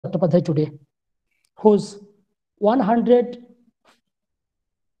Chattopadhyay today, whose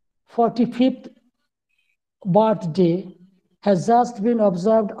 145th birthday has just been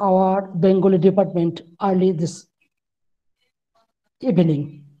observed our Bengali department early this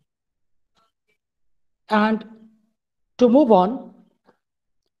evening. And to move on,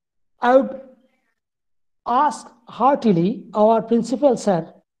 I would ask heartily our principal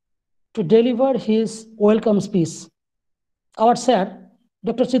sir to deliver his welcome speech. Our sir,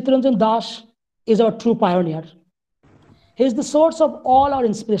 Dr. Chittaranjan Das, is our true pioneer. He is the source of all our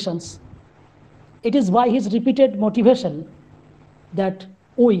inspirations. It is by his repeated motivation that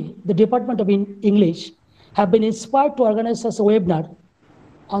we, the Department of English, have been inspired to organize such a webinar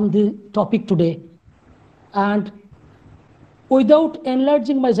on the topic today. And without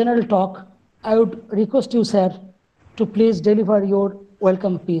enlarging my general talk, I would request you, sir, to please deliver your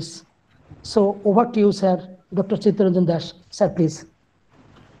welcome piece. So over to you, sir, Dr. Chittaranjan Das. Sir, please.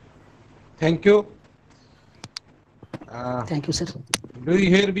 Thank you. Thank you, sir. Do you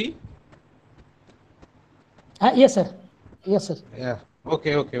hear me? Yes, sir. Yes, sir. Yeah.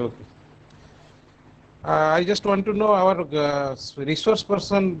 Okay. I just want to know our resource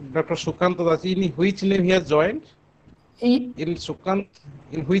person, Dr. Sukant Das, in which name he has joined? In Sukant,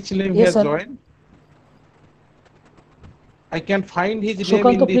 in which name he has joined? I can find his name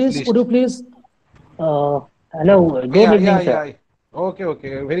in this please, list. Would you please? Hello, good evening, sir.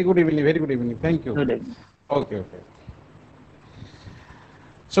 Okay. Very good evening. Thank you. Good evening. Okay.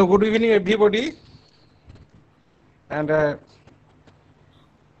 So good evening, everybody. And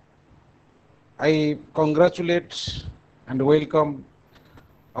I congratulate and welcome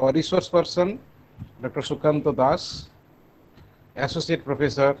our resource person, Dr. Sukant Das, Associate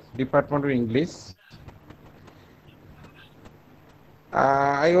Professor, Department of English.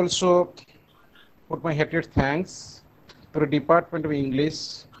 I also put my heartiest thanks to the Department of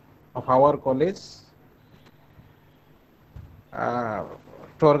English of our college to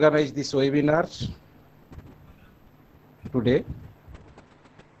organize this webinar today.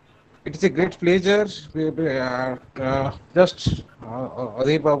 It is a great pleasure.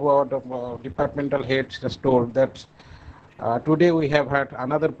 Adib Babu, our departmental head, just told that today we have had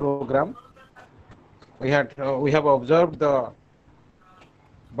another program. We have observed the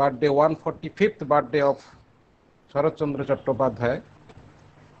birthday, 145th birthday of Sharat Chandra Chattopadhyay,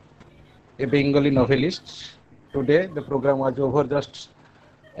 a Bengali novelist. Today the program was over just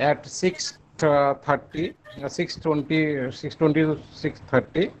at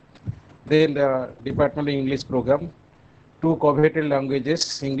 6:30. Then the Department of English program, two coveted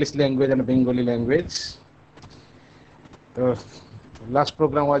languages, English language and Bengali language. The last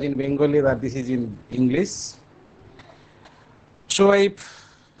program was in Bengali, that this is in English. So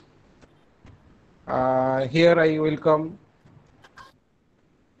here I welcome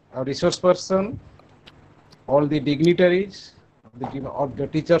a resource person, all the dignitaries, of the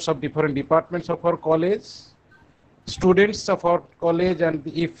teachers of different departments of our college, students of our college, and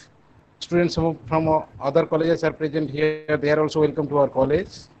if students from other colleges are present here, they are also welcome to our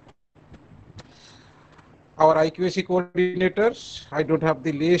college. Our IQAC coordinators, I don't have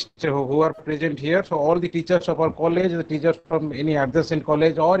the list who are present here. So all the teachers of our college, the teachers from any adjacent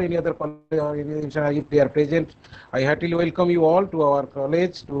college or any other college, or if they are present, I heartily welcome you all to our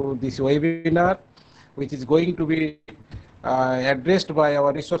college, to this webinar, which is going to be addressed by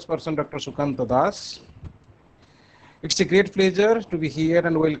our resource person, Dr. Sukant Das. It's a great pleasure to be here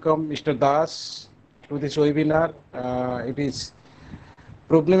and welcome Mr. Das to this webinar. It is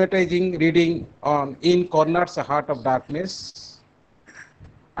Problematizing reading on In Corners, a Heart of Darkness.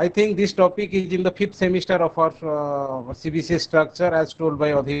 I think this topic is in the 5th semester of our CBC structure, as told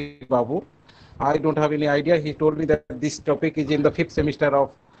by Adib Babu. I don't have any idea. He told me that this topic is in the 5th semester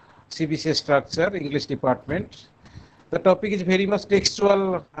of CBC structure, English department. The topic is very much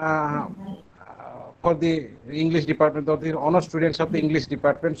textual for the English department, or the honor students of the English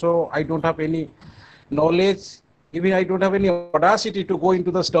department. So I don't have any knowledge. Even I don't have any audacity to go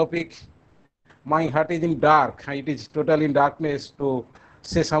into this topic. My heart is in dark. It is totally in darkness to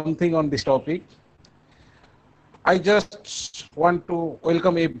say something on this topic. I just want to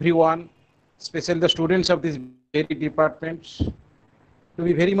welcome everyone, especially the students of this very department, to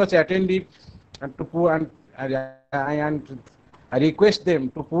be very much attentive and I request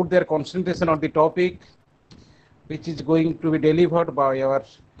them to put their concentration on the topic, which is going to be delivered by our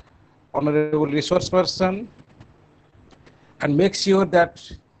honorable resource person, and make sure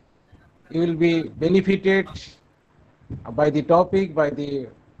that you will be benefited by the topic, by the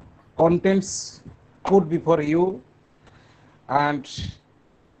contents put before you. And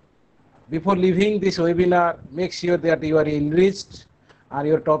before leaving this webinar, make sure that you are enriched and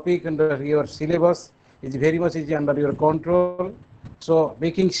your topic and your syllabus is very much is under your control. So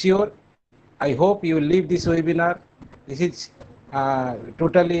making sure, I hope you will leave this webinar. This is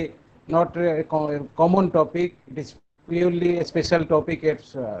totally not a common topic. It is purely a special topic.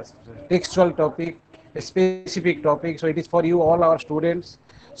 It's a textual topic, a specific topic. So it is for you, all our students.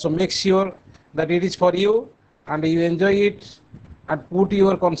 So make sure that it is for you and you enjoy it and put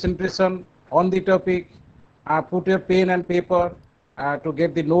your concentration on the topic. Put your pen and paper to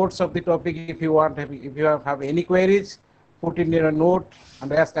get the notes of the topic if you want. If you have any queries, put in your note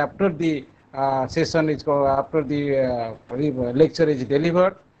and ask after the session is after the lecture is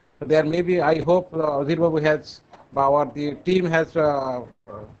delivered. So there may be, I hope Azir Babu has, the team has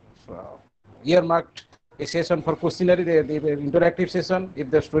earmarked a session for questionnaire, the interactive session.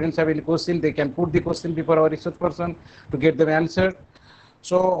 If the students have any question, they can put the question before our research person to get them answered.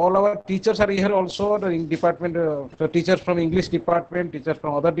 So all our teachers are here also, the department, the teachers from English department, teachers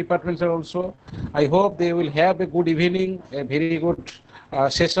from other departments are also. I hope they will have a good evening, a very good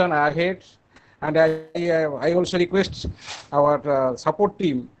session ahead. And I also request our support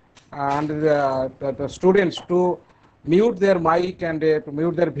team and the students to mute their mic and to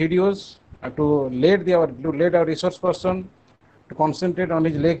mute their videos, to let our resource person to concentrate on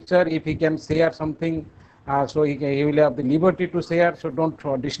his lecture. If he can share something, so he will have the liberty to share. So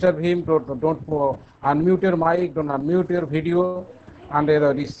don't disturb him. Don't unmute your mic. Don't unmute your video. And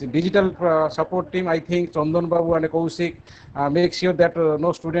this digital support team, I think Chandan Babu and Kaushik, make sure that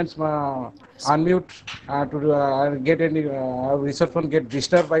no students unmute to get any research fund get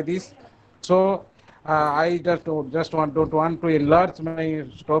disturbed by this. So I just want to enlarge my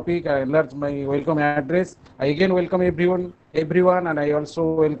topic, enlarge my welcome address. I again welcome everyone, and I also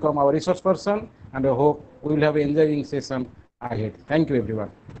welcome our resource person, and I hope we will have an enjoying session ahead. Thank you,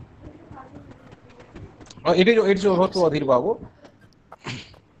 everyone. It's over to Adhir Babu.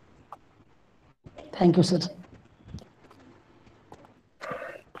 Thank you, sir.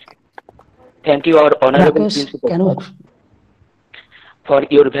 Thank you, our honorable Rakesh, principal, for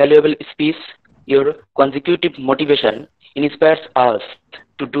your valuable speech. Your consecutive motivation inspires us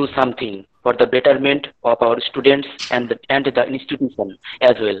to do something for the betterment of our students and the institution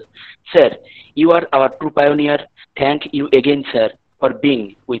as well. Sir, you are our true pioneer. Thank you again, sir, for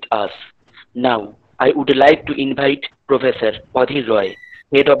being with us. Now, I would like to invite Professor Adhir Roy,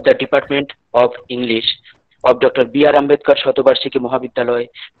 Head of the Department of English of Dr. B.R.Ambedkar Satabarshiki Mahavidyalaya,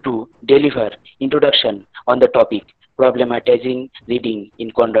 to deliver introduction on the topic Problematizing Reading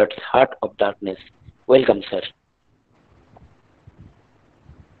in Conrad's Heart of Darkness. Welcome, sir.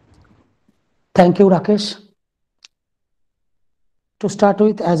 Thank you, Rakesh. To start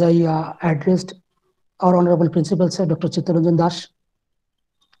with, as I addressed our Honorable Principal, Sir Dr. Chittaranjan Das,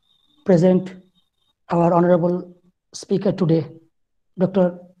 present our Honorable Speaker today,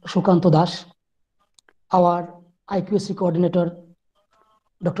 Dr. Shukanto Das, our IQC Coordinator,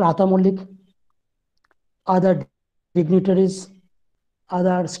 Dr. Ata Mollik, other dignitaries,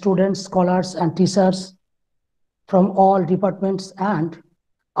 other students, scholars, and teachers from all departments and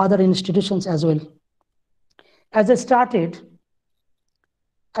other institutions as well. As I started,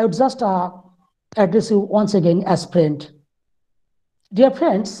 I would just address you once again as friend. Dear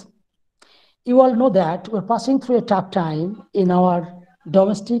friends, you all know that we're passing through a tough time in our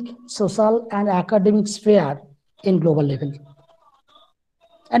domestic, social, and academic sphere in global level.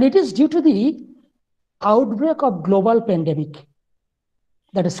 And it is due to the outbreak of global pandemic,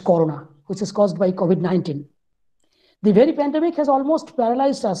 that is corona, which is caused by COVID-19. The very pandemic has almost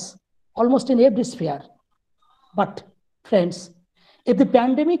paralyzed us, almost in every sphere. But friends, if the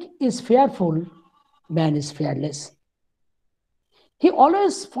pandemic is fearful, man is fearless. He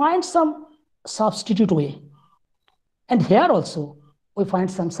always finds some substitute way. And here also, we find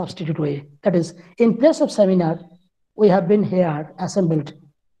some substitute way. That is, in place of seminar, we have been here assembled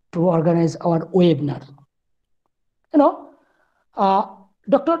to organize our webinar. You know,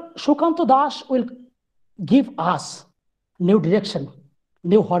 Dr. Shukanto Das will give us new direction,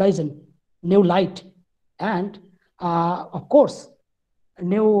 new horizon, new light, and of course,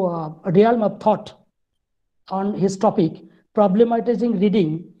 new realm of thought on his topic, Problematizing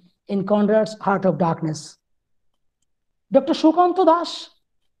Reading in Conrad's Heart of Darkness. Dr. Shukanto Das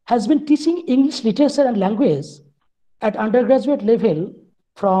has been teaching English literature and language at undergraduate level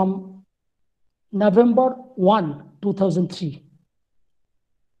from November 1, 2003.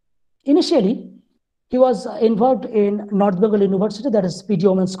 Initially, he was involved in North Bengal University, that is P.D.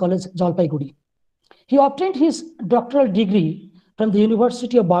 Women's College, Jalpaiguri. He obtained his doctoral degree from the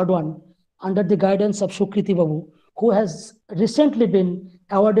University of Burdwan under the guidance of Sukriti Babu, who has recently been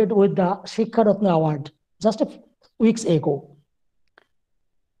awarded with the Shiksha Ratna Award just a few weeks ago.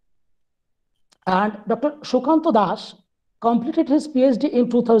 And Dr. Shukanto Das completed his PhD in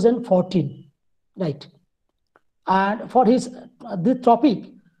 2014, right? And for his the topic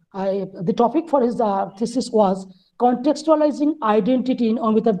for his thesis was contextualizing identity in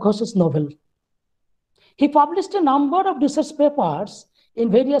Amitabh Ghosh's novel. He published a number of research papers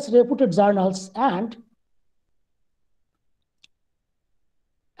in various reputed journals and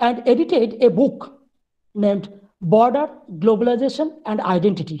edited a book named Border, Globalization and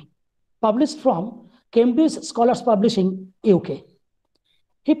Identity, published from Cambridge Scholars Publishing, UK.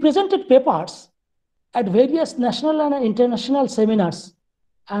 He presented papers at various national and international seminars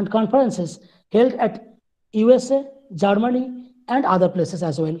and conferences held at USA, Germany, and other places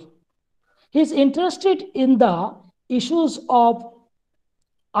as well. He is interested in the issues of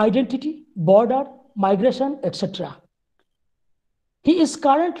identity, border, migration, etc. He is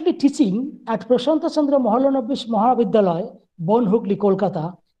currently teaching at Prashanta Chandra Mahalanobis Mahavidyalaya, Bonhugli,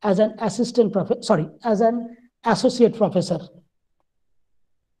 Kolkata, as an as an associate professor.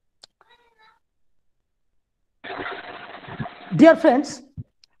 Dear friends,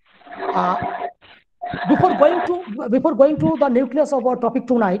 before going to the nucleus of our topic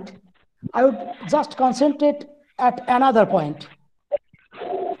tonight, I would just concentrate at another point.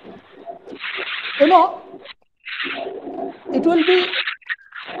 You know, it will be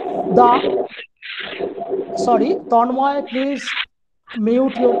the sorry, Tanmay, please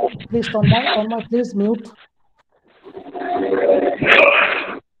mute your Tanmay, please mute.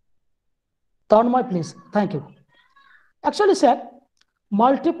 Tanmay, please. Thank you. Actually, sir,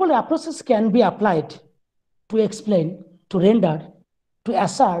 multiple approaches can be applied to explain, to render, to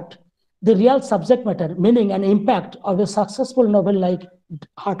assert the real subject matter, meaning and impact of a successful novel like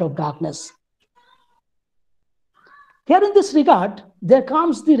Heart of Darkness. Here in this regard, there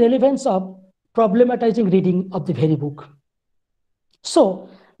comes the relevance of problematizing reading of the very book. So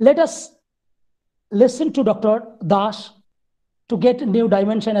let us listen to Dr. Das to get new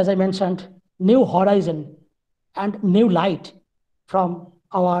dimension, as I mentioned, new horizon and new light from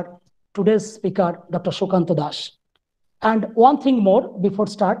our today's speaker, Dr. Shukanto Das. And one thing more before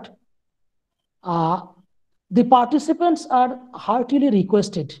start, the participants are heartily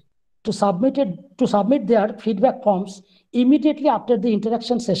requested to submit their feedback forms immediately after the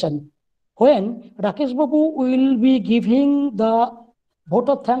interaction session, when Rakesh Babu will be giving the vote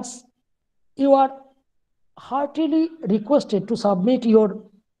of thanks. You are heartily requested to submit your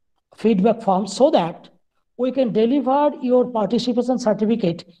feedback form so that we can deliver your participation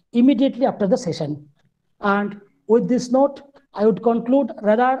certificate immediately after the session. And with this note, I would conclude,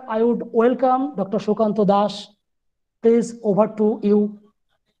 rather I would welcome Dr. Shukanto Das. Please, over to you,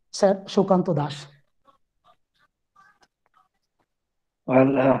 Sir Shukanto Das.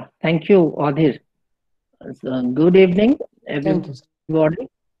 Well, thank you, Adhir. Good evening, everybody.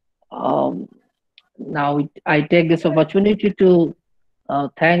 Now, I take this opportunity to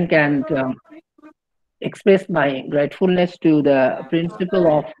thank and express my gratefulness to the principal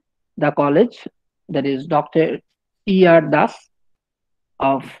of the college, that is Dr. C.R. Das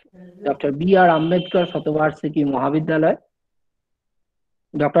of Dr. B.R.Ambedkar Satabarshiki Mahavidyalaya,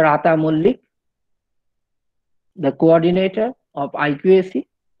 Dr. Ata Mullik, the coordinator of IQAC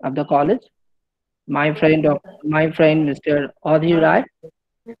of the college, my friend Mr. Adhir Rai,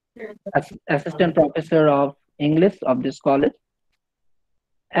 assistant professor of English of this college,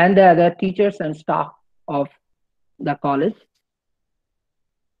 and the other teachers and staff of the college.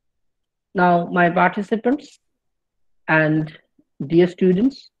 Now, my participants and dear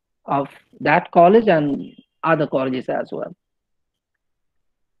students of that college and other colleges as well.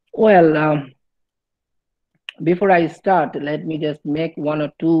 Well, before I start, let me just make one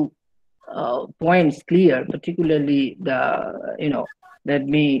or two points clear, particularly let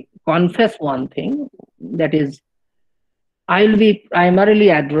me confess one thing, that is, I'll be primarily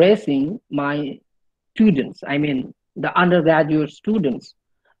addressing my students, I mean the undergraduate students,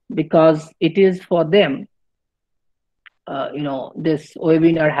 because it is for them, this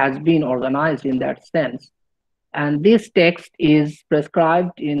webinar has been organized in that sense. And this text is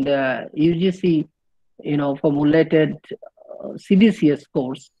prescribed in the UGC, formulated CBCS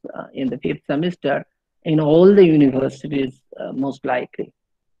course in the 5th semester in all the universities, most likely.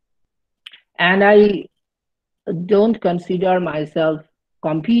 And I don't consider myself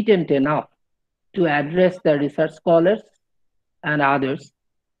competent enough to address the research scholars and others.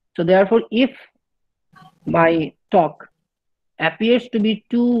 So therefore, if my talk appears to be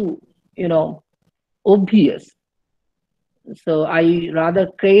too, obvious, so I rather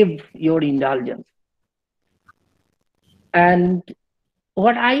crave your indulgence. And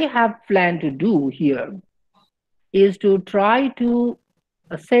what I have planned to do here is to try to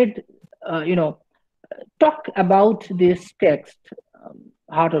set you know, talk about this text,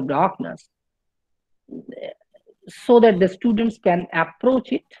 Heart of Darkness, so that the students can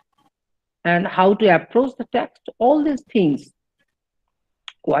approach it and how to approach the text. All these things,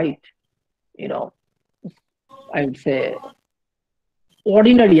 quite, you know, I would say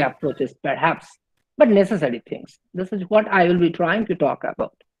ordinary approaches perhaps, but necessary things. This is what I will be trying to talk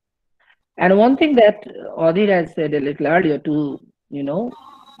about. And one thing that Adhir has said a little earlier to, you know,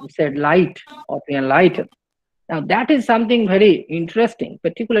 said light or to enlighten. Now that is something very interesting,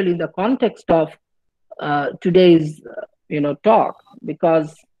 particularly in the context of today's, talk, because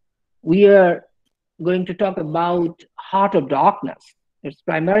we are going to talk about heart of darkness. It's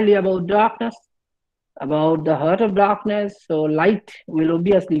primarily about darkness, about the heart of darkness. So light will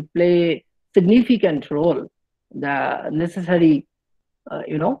obviously play significant role, the necessary,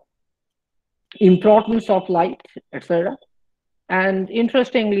 you know, importance of light, etc. And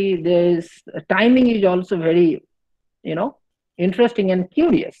interestingly, this timing is also very, interesting and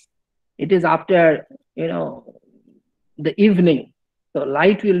curious. It is after, the evening, so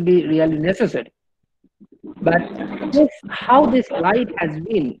light will be really necessary. But how this light has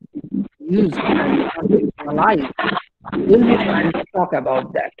been used and conceptualized, we'll be trying to talk about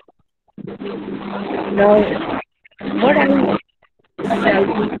that. Now, what I shall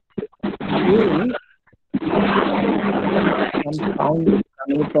be doing, some sound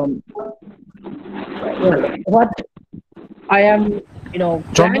coming from, well, what I am, Chandan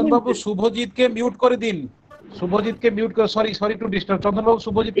planning Babu to, শুভজিৎকে mute করে দিন, শুভজিৎকে mute করে, sorry sorry to disturb, Chandan Babu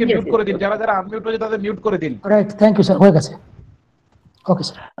শুভজিৎকে yes, mute yes, করে দিন, yes. যারা যারা unmute হয়েছে তাদের mute করে দিন। রাইট, থ্যাংক ইউ স্যার, হয়ে গেছে। Okay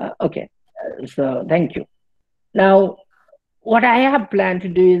sir. Okay, so thank you. Now, what I have planned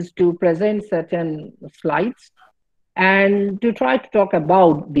to do is to present certain slides and to try to talk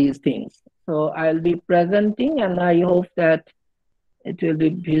about these things. So I'll be presenting and I hope that it will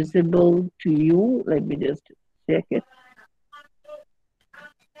be visible to you. Let me just check it.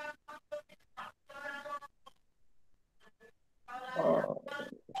 Uh,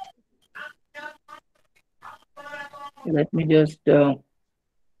 Let me just,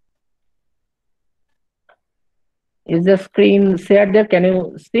 is the screen shared there? Can you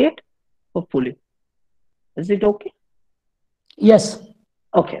see it? Hopefully. Is it okay? Yes,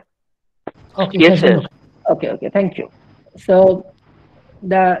 Okay. Okay, Yes, sir. Okay, thank you. So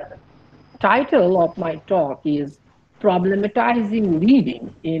the title of my talk is Problematizing Reading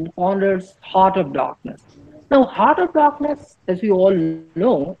in Conrad's Heart of Darkness. Now, Heart of Darkness, as we all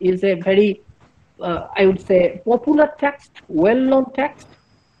know, is a very, I would say, popular text, well known text,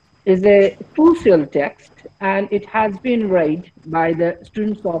 is a crucial text, and it has been read by the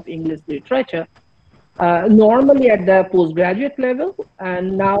students of English literature, normally at the postgraduate level and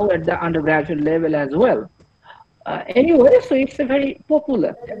now at the undergraduate level as well. Anyway, so it's a very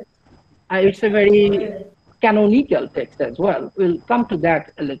popular text. It's a very canonical text as well. We'll come to that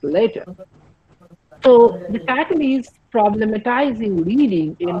a little later. So the title is Problematizing Reading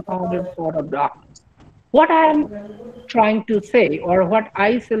in Conrad's Heart of Darkness. What I am trying to say, or what I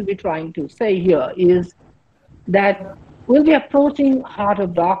shall be trying to say here, is that we'll be approaching Heart of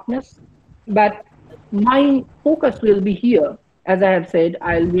Darkness, but my focus will be here. As I have said,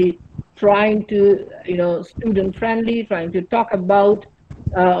 I'll be trying to, student friendly, trying to talk about,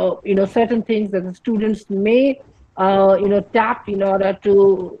 certain things that the students may, tap in order to,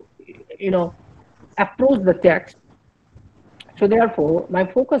 approach the text. So therefore, my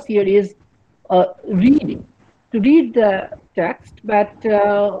focus here is reading, to read the text, but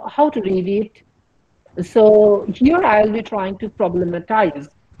how to read it. So here I'll be trying to problematize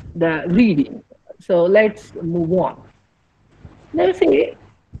the reading. So let's move on. Let's say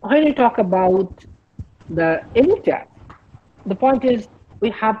when we talk about the any text, the point is we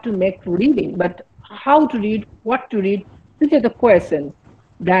have to make reading, but how to read, what to read, these are the questions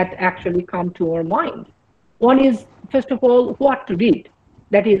that actually come to our mind. One is, first of all, what to read.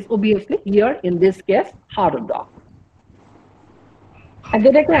 That is obviously here in this case, Heart of Darkness. And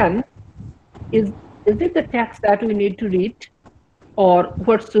then again, is it the text that we need to read, or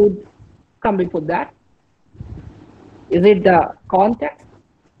what should come before that? Is it the context?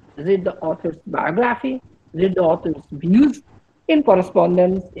 Is it the author's biography? Is it the author's views in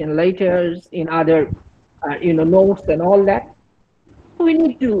correspondence, in letters, in other, notes and all that? So we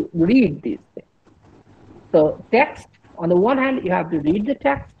need to read these things. So text, on the one hand, you have to read the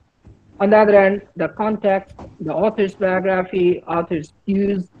text. On the other hand, the context, the author's biography, author's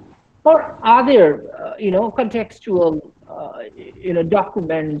views, or other, contextual,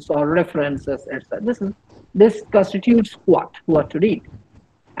 documents or references, etc. This constitutes what to read.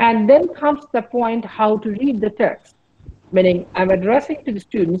 And then comes the point how to read the text. meaning I'm addressing to the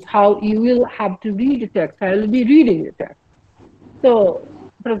students how you will have to read the text, how you'll be reading the text. So,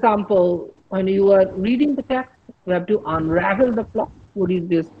 for example, when you are reading the text, you have to unravel the plot. What is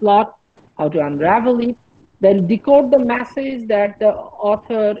this plot? How to unravel it? Then decode the message that the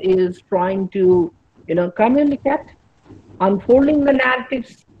author is trying to, communicate. Unfolding the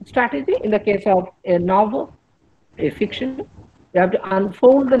narrative strategy in the case of a novel, a fiction. You have to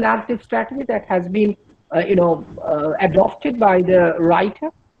unfold the narrative strategy that has been, adopted by the writer.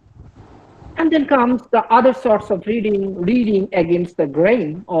 And then comes the other sorts of reading against the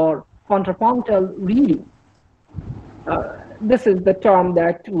grain or contrapuntal reading. This is the term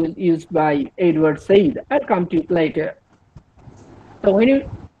that was used by Edward Said. I'll come to it later. So when you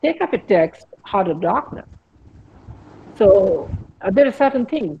take up a text, Heart of Darkness, so there are certain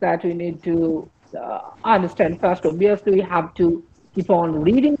things that we need to understand. First, obviously, we have to keep on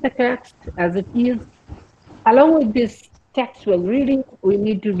reading the text as it is. Along with this textual reading, we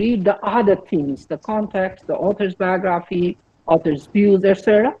need to read the other things, the context, the author's biography, author's views,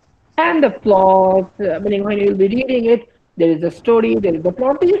 etc. And the plot, meaning when you'll be reading it, there is a story, there is a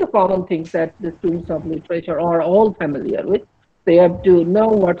plot. These are the common things that the students of literature are all familiar with. They have to know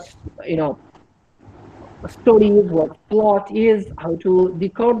what's, story is, what plot is, how to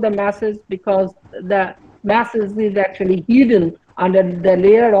decode the masses, because the masses is actually hidden under the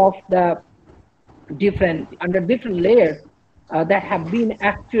layer of the different layers that have been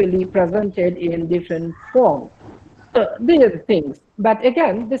actually presented in different forms. So these are the things. But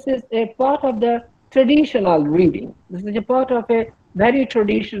again, this is a part of the traditional reading. This is a part of a very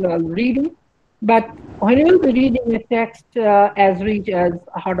traditional reading. But when you will be reading a text as rich as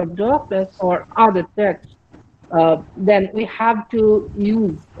Heart of Darkness or other texts, then we have to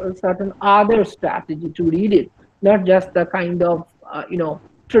use a certain other strategy to read it, not just the kind of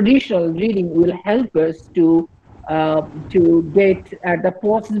traditional reading will help us to get at the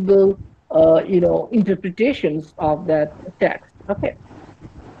possible interpretations of that text. Okay.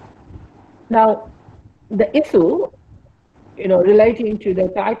 Now, the issue relating to the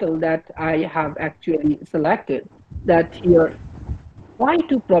title that I have actually selected, that here, why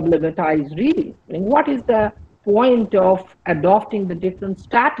to problematize reading? I mean, what is the point of adopting the different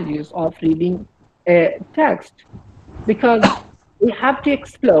strategies of reading a text? Because we have to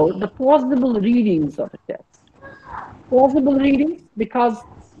explore the possible readings of a text. Possible readings, because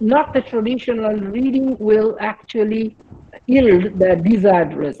not the traditional reading will actually yield the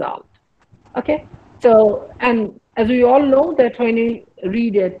desired result. Okay, so, and as we all know that when you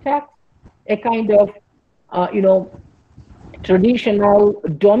read a text, a kind of traditional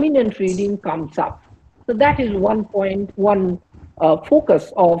dominant reading comes up. So that is one point, one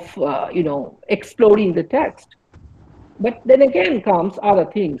focus of exploring the text. But then again comes other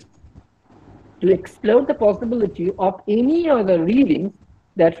things, to explore the possibility of any other readings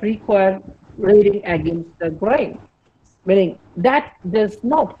that require reading against the grain, meaning that does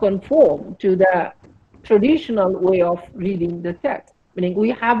not conform to the traditional way of reading the text. Meaning we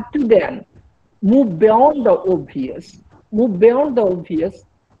have to then move beyond the obvious,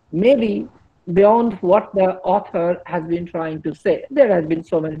 maybe beyond what the author has been trying to say. There has been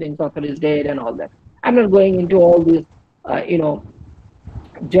so many things, author is dead and all that. I'm not going into all these,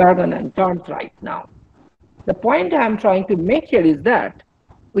 jargon and terms right now. The point I'm trying to make here is that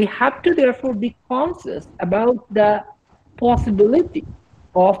we have to therefore be conscious about the possibility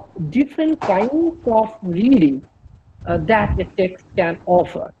of different kinds of reading that a text can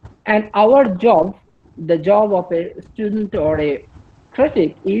offer. And our job, the job of a student or a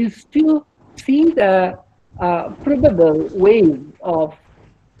critic, is to see the probable ways of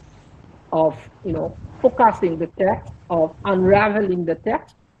focusing the text, of unraveling the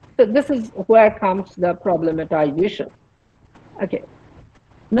text. So this is where comes the problematization. Okay.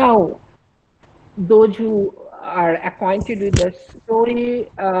 Now, those who are acquainted with the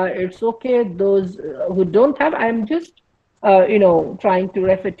story, it's okay. Those who don't have, I'm just, trying to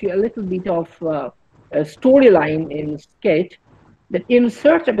refer to a little bit of a storyline in sketch, that in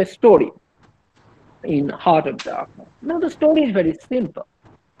search of a story in Heart of Darkness. Now, the story is very simple.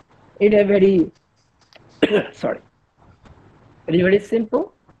 In a very, sorry, it is very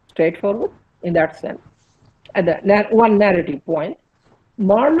simple, straightforward in that sense. At the one narrative point,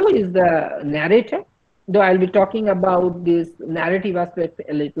 Marlowe is the narrator, though I'll be talking about this narrative aspect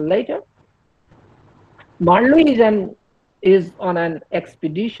a little later. Marlowe is on an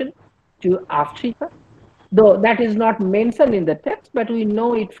expedition to Africa, though that is not mentioned in the text, but we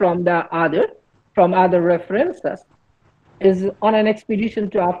know it from other references. Is on an expedition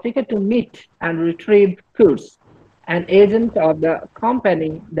to Africa to meet and retrieve Kurz, an agent of the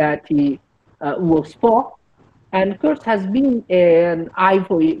company that he works for. And Kurtz has been an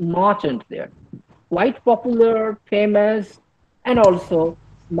ivory merchant there, quite popular, famous, and also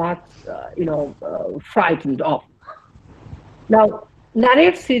much, frightened of. Now,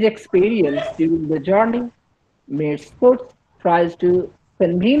 narrates his experience during the journey. Meets Kurtz, tries to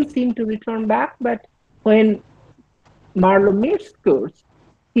convince him to return back, but when Marlowe meets Kurtz,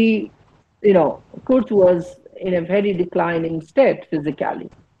 he, Kurtz was in a very declining state physically.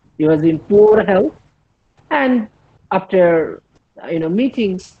 He was in poor health, and after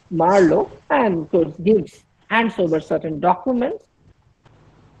meeting Marlowe, and Kurtz gives hands over certain documents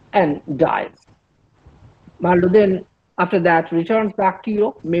and dies. Marlowe then, after that, returns back to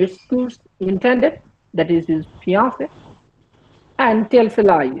Europe, meets Kurtz intended, that is his fiancée, and tells a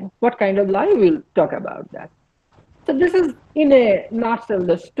lie. What kind of lie? We'll talk about that. So this is, in a nutshell,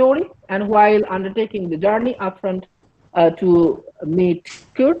 the story. And while undertaking the journey upfront to meet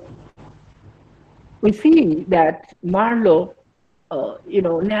Kurt, we see that Marlowe,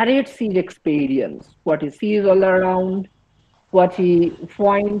 narrates his experience, what he sees all around, what he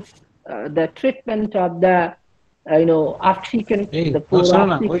finds, the treatment of the, Africans, এই the O poor শোনো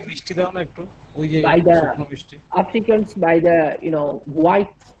না, ওই Africans, মিষ্টি দাও না একটু, ওই যে by the শুকনো মিষ্টি। Africans, by the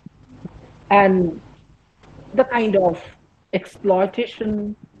whites, and the kind of exploitation,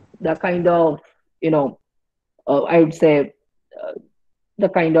 the kind of, I would say, uh, the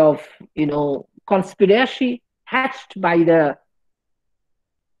kind of, conspiracy hatched by the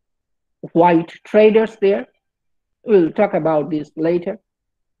white traders there. We'll talk about this later.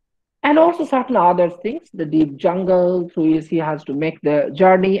 And also certain other things, the deep jungle through which he has to make the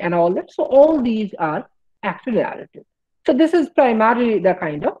journey and all that. So all these are actual narrative. So this is primarily the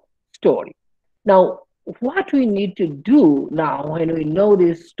kind of story. Now, what we need to do now when we know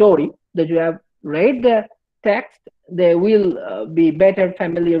this story, that you have read the text, they will be better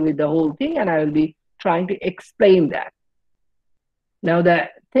familiar with the whole thing, and I will be trying to explain that. Now, the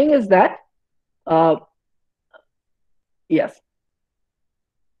thing is that, uh, yes,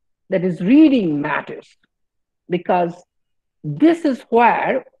 that is reading matters, because this is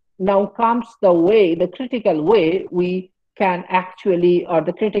where now comes the way, the critical way we can actually, or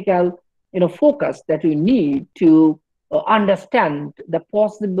the critical focus that we need to understand the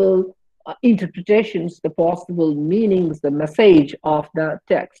possible interpretations, the possible meanings, the message of the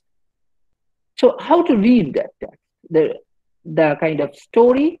text. So how to read that text, the kind of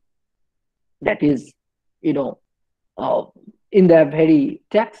story that is you know uh, in the very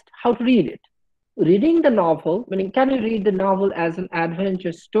text, how to read it. Reading the novel, meaning, can you read the novel as an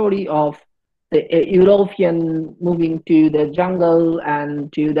adventure story of the European moving to the jungle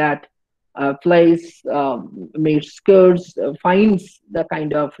and to that place, meets Kurz, finds the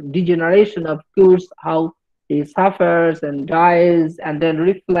kind of degeneration of Kurz, how he suffers and dies, and then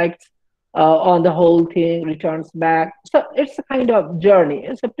reflects on the whole thing, returns back. So it's a kind of journey.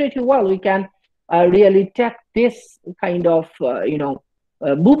 It's a pretty well we can really take this kind of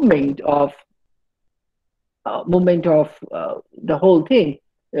movement of the whole thing,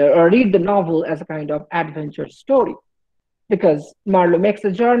 or read the novel as a kind of adventure story. Because Marlowe makes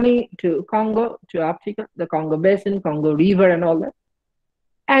a journey to Congo, to Africa, the Congo Basin, Congo River, and all that.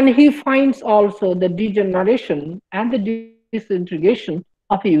 And he finds also the degeneration and the disintegration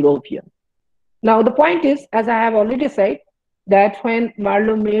of a European. Now, the point is, as I have already said, that when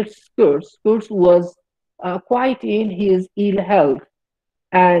Marlowe meets Kurtz, Kurtz was quite in his ill health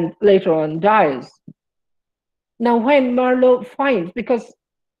and later on dies. Now, when Marlowe finds, because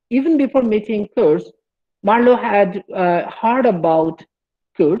even before meeting Kurtz, Marlowe had heard about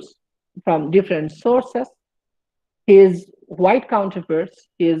Kurtz from different sources. His white counterparts,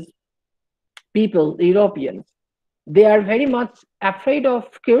 his people, the Europeans, they are very much afraid of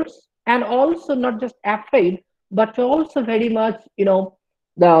Kurtz, and also not just afraid, but also very much,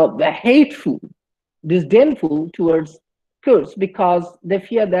 the hateful, disdainful towards Kurds, because they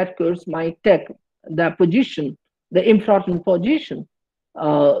fear that Kurds might take the position, the important position.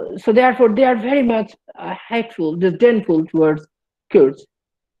 So therefore, they are very much hateful, disdainful towards Kurds.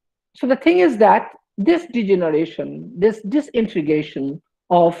 So the thing is that this degeneration, this disintegration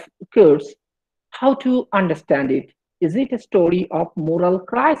of Kurds, how to understand it? Is it a story of moral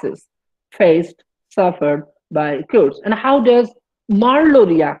crisis faced, suffered by Kurds? And how does Marlowe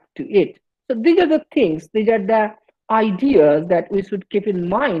react to it? So these are the things, these are the ideas that we should keep in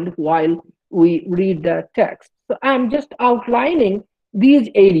mind while we read the text. So I'm just outlining these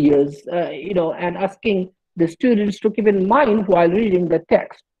areas, and asking the students to keep in mind while reading the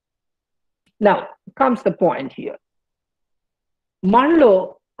text. Now comes the point here.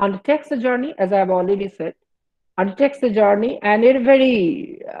 Marlowe undertakes the journey, as I've already said, undertakes the journey, and in a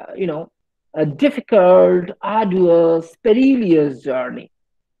very, a difficult, arduous, perilous journey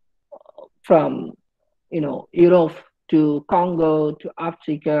from Europe to Congo to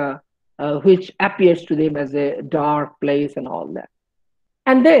Africa, which appears to them as a dark place and all that.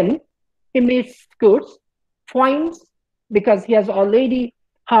 And then he meets Kurz, finds, because he has already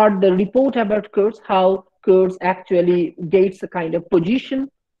heard the report about Kurz, how Kurz actually gets a kind of position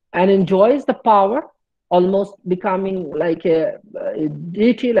and enjoys the power, almost becoming like a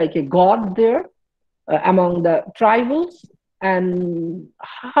deity, like a god there among the tribals, and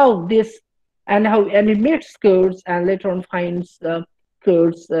how this and he meets Kurz and later on finds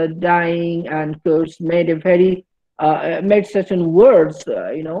Kurz dying, and Kurz made a very made certain words,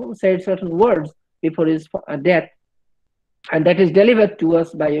 said certain words before his death, and that is delivered to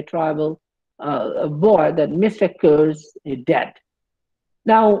us by a tribal boy that Mr. Kurz is dead.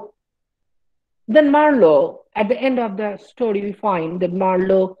 Now, then Marlowe, at the end of the story, we find that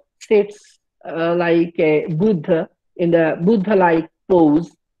Marlowe sits like a Buddha in the Buddha-like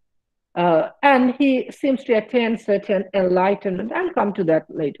pose, and he seems to attain certain enlightenment. I'll come to that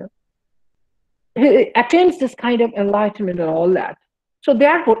later. He attains this kind of enlightenment and all that. So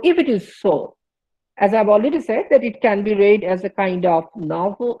therefore, if it is so, as I've already said, that it can be read as a kind of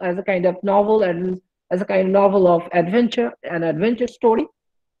novel, and as a kind of novel of adventure, an adventure story.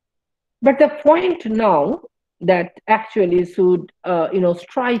 But the point now that actually should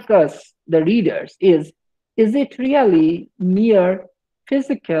strike us, the readers, is it really mere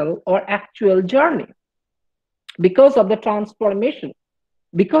physical or actual journey? Because of the transformation,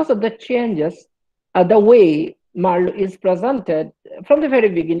 because of the changes, the way Marlowe is presented from the very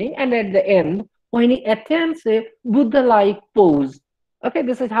beginning and at the end, when he attains a Buddha-like pose. Okay,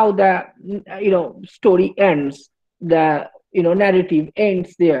 this is how the story ends. The narrative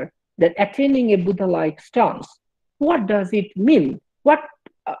ends there. That attaining a Buddha-like stance. What does it mean? What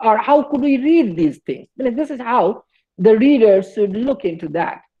or how could we read these things? I mean, this is how the reader should look into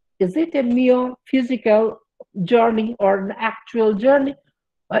that. Is it a mere physical journey or an actual journey?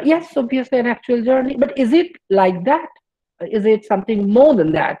 Yes, obviously an actual journey, but is it like that? Is it something more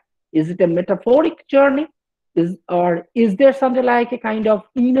than that? Is it a metaphoric journey? Or is there something like a kind of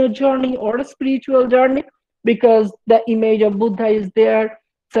inner journey or a spiritual journey? Because the image of Buddha is there,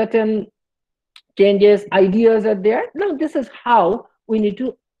 certain changes, ideas are there. No, this is how we need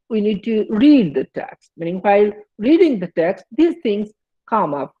to read the text. Meaning, while reading the text, these things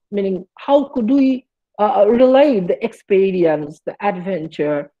come up. Meaning, how could we relate the experience, the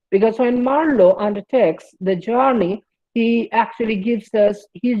adventure? Because when Marlowe undertakes the journey, he actually gives us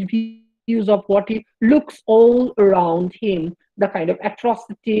his views of what he looks all around him, the kind of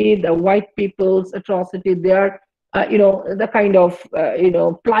atrocity, the white people's atrocity there, the kind of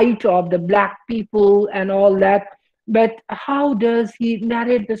plight of the black people and all that. But how does he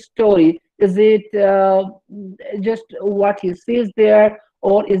narrate the story? Is it just what he says there,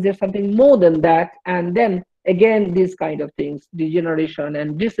 or is there something more than that? And then again, these kind of things, degeneration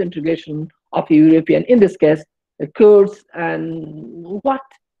and disintegration of European, in this case, the Kurds, and what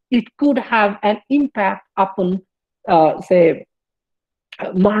it could have an impact upon, say,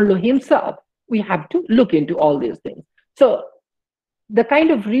 Marlowe himself. We have to look into all these things. So the kind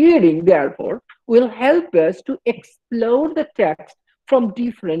of reading, therefore, will help us to explore the text from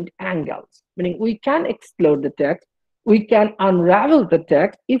different angles. Meaning, we can explore the text, we can unravel the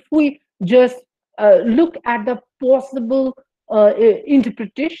text if we just look at the possible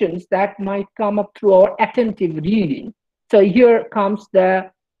interpretations that might come up through our attentive reading. So here comes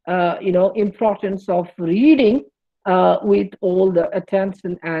the importance of reading with all the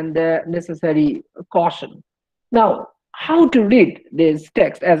attention and the necessary caution. Now, how to read this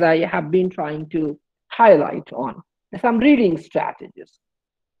text, as I have been trying to highlight on some reading strategies.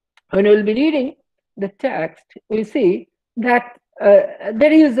 When we'll be reading the text, we see that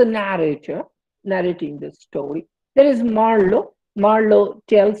there is a narrator narrating the story. There is Marlowe. Marlowe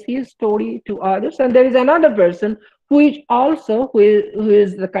tells his story to others, and there is another person who is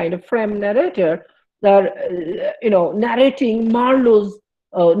the kind of frame narrator, narrating Marlowe's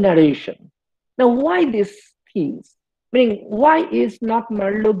narration. Now, why these things? Meaning, why is not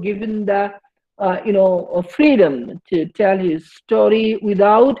Marlowe given the freedom to tell his story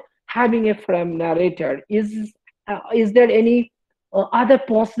without having a frame narrator? Is there any other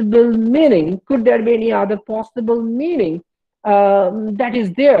possible meaning? Could there be any other possible meaning that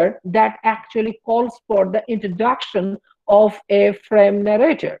is there that actually calls for the introduction of a frame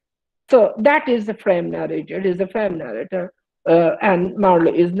narrator? So that is the frame narrator. It is a frame narrator, and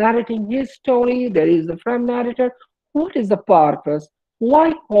Marlowe is narrating his story. There is a frame narrator. What is the purpose?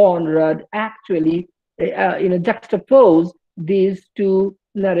 Why Conrad actually, juxtapose these two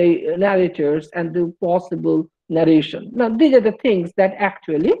narrators and the possible narration. Now, these are the things that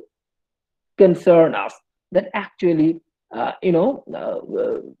actually concern us, that actually,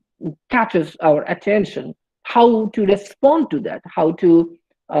 catches our attention. How to respond to that? How to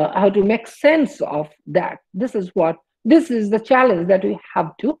make sense of that? This is the challenge that we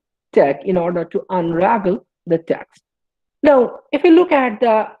have to take in order to unravel the text. Now, if you look at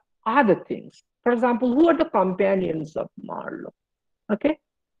the other things, for example, who are the companions of Marlowe? Okay,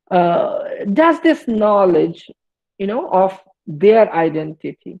 does this knowledge, of their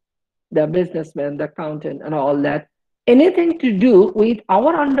identity, the businessman, the accountant, and all that, anything to do with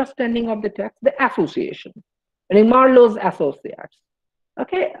our understanding of the text, the association, I mean, Marlowe's associates?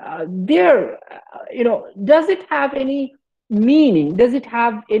 Okay, does it have any meaning? Does it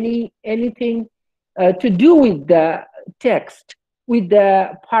have anything to do with the text, with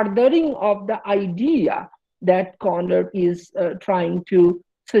the furthering of the idea that Conrad is trying to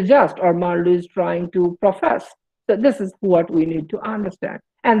suggest, or Marlowe is trying to profess? So this is what we need to understand.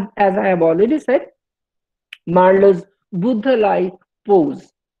 And as I have already said, Marlowe's Buddha-like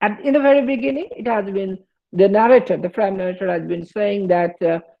pose. And in the very beginning, it has been the narrator, the frame narrator has been saying that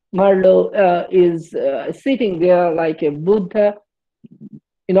Marlowe is sitting there like a Buddha,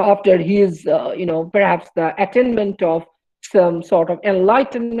 after his, perhaps the attainment of some sort of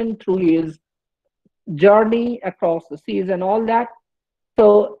enlightenment through his journey across the seas and all that.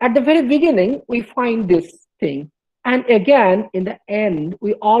 So at the very beginning, we find this thing. And again, in the end,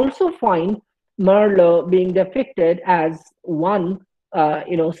 we also find Marlowe being depicted as one,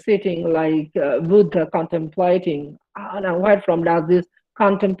 sitting like Buddha contemplating. Now, where from does this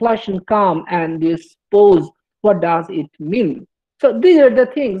contemplation come, and this pose, what does it mean? So these are the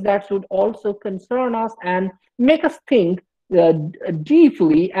things that should also concern us and make us think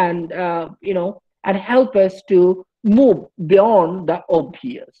deeply, and and help us to move beyond the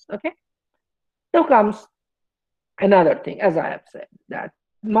obvious. Okay. Now comes another thing, as I have said, that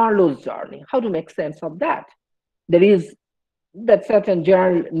Marlowe's journey. How to make sense of that? There is that certain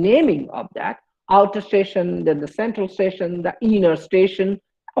general naming of that outer station, then the central station, the inner station,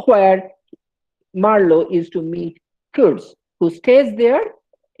 where Marlowe is to meet Kurz, who stays there,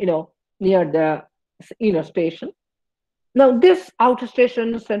 near the inner station. Now, this outer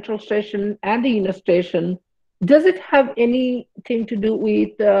station, central station, and the inner station, does it have anything to do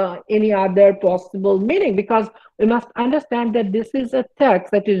with any other possible meaning? Because we must understand that this is a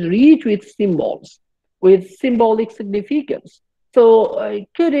text that is rich with symbols, with symbolic significance. So,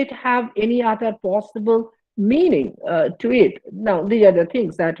 could it have any other possible meaning to it? Now, these are the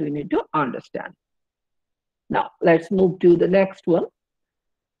things that we need to understand. Now, let's move to the next one.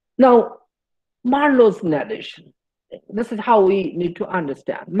 Now, Marlowe's narration. This is how we need to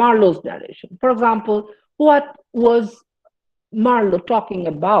understand Marlowe's narration. For example, what was Marlowe talking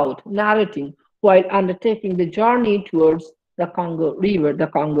about, narrating while undertaking the journey towards the Congo River, the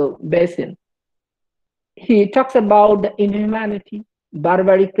Congo Basin? He talks about the inhumanity,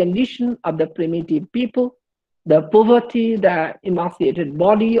 barbaric condition of the primitive people, the poverty, the emaciated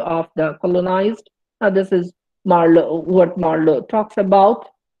body of the colonized. Now, this is what Marlowe talks about.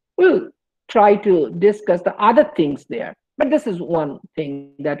 We'll try to discuss the other things there, but this is one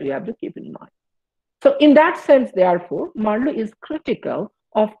thing that we have to keep in mind. So, in that sense, therefore, Marlowe is critical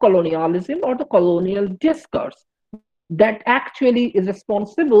of colonialism or the colonial discourse that actually is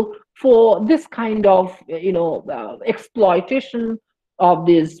responsible for this kind of, exploitation of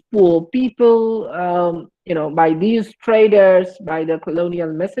these poor people, by these traders, by the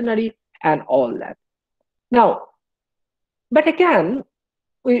colonial machinery, and all that. Now, but again,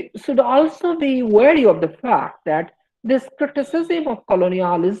 we should also be wary of the fact that this criticism of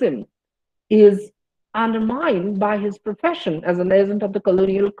colonialism is undermined by his profession as an agent of the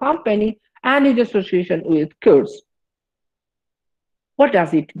colonial company and his association with Kurds. What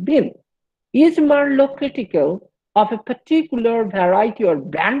does it mean? Is Marlowe critical of a particular variety or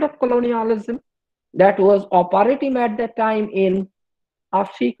brand of colonialism that was operating at that time in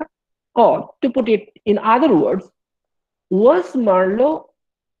Africa? Or, to put it in other words, was Marlowe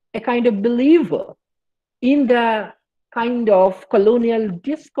a kind of believer in the kind of colonial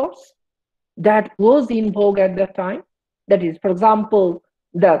discourse that was in vogue at that time? That is, for example,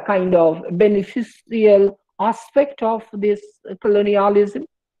 the kind of beneficial aspect of this colonialism,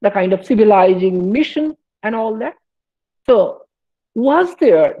 the kind of civilizing mission and all that. So, was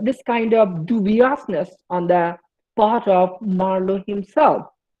there this kind of dubiousness on the part of Marlowe himself?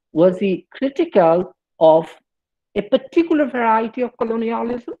 Was he critical of a particular variety of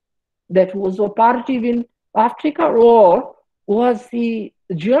colonialism that was operative in Africa, or was he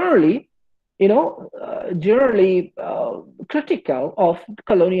generally, generally critical of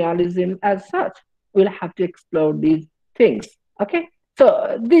colonialism as such. We'll have to explore these things. Okay,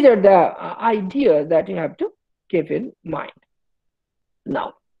 so these are the ideas that you have to keep in mind.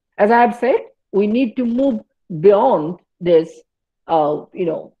 Now, as I have said, we need to move beyond this,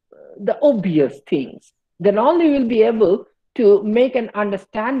 the obvious things. Then only we'll be able to make an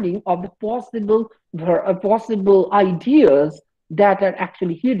understanding of the possible ideas that are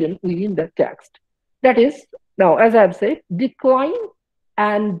actually hidden within the text. That is, now, as I've said, decline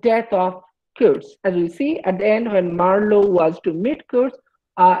and death of Kurtz. As we see at the end, when Marlowe was to meet Kurtz,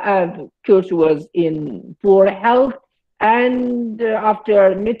 and Kurtz was in poor health, and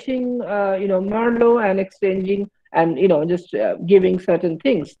after meeting, Marlowe and exchanging and just giving certain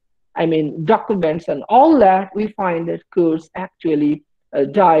things, I mean documents and all that, we find that Kurtz actually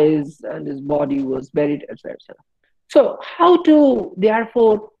dies and his body was buried, etc. So how to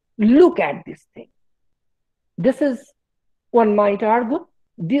therefore look at this thing? This is, one might argue,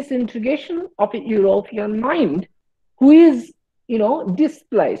 disintegration of a European mind who is,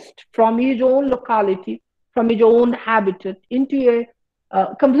 displaced from his own locality, from his own habitat into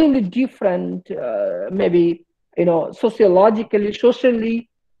a completely different, maybe, sociologically, socially,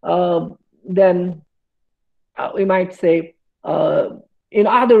 then we might say, in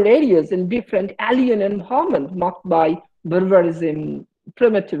other areas, in different alien environment marked by barbarism,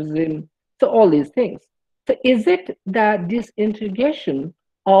 primitivism, so all these things. So is it that this integration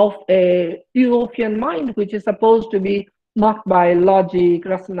of a European mind, which is supposed to be marked by logic,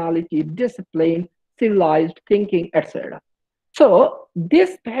 rationality, discipline, civilized thinking, etc. So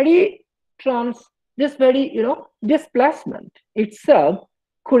this very displacement itself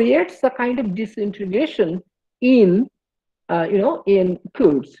creates a kind of disintegration in in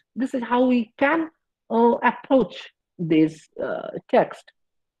Kurds. This is how we can approach this text.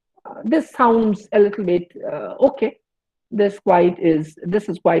 This sounds a little bit okay. This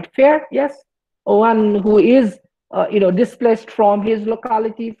is quite fair. Yes, one who is displaced from his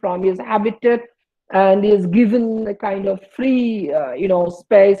locality, from his habitat, and is given a kind of free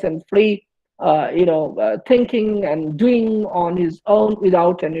space and free thinking and doing on his own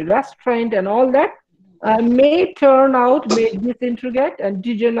without any restraint and all that, may turn out, may disintegrate and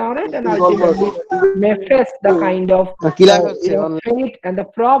degenerate, and ultimately may face the kind of fate and the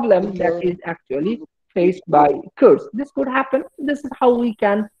problem that is actually faced by Kurds. This could happen. This is how we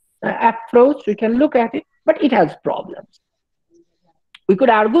can approach, we can look at it, but it has problems. We could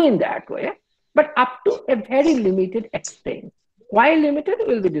argue in that way, but up to a very limited extent. Why limited,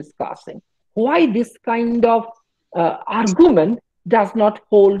 we'll be discussing. Why this kind of argument does not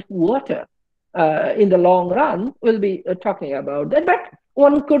hold water in the long run, we'll be talking about that. But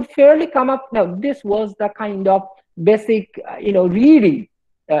one could fairly come up, now this was the kind of basic reading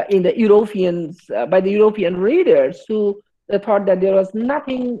in the Europeans, by the European readers who thought that there was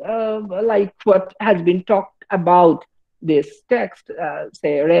nothing like what has been talked about this text,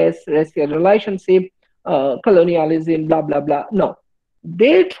 say racial relationship, colonialism, blah, blah, blah. No,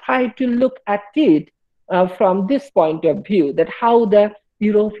 they try to look at it from this point of view, that how the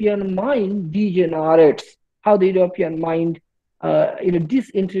European mind degenerates, how the European mind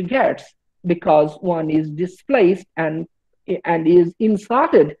disintegrates because one is displaced and is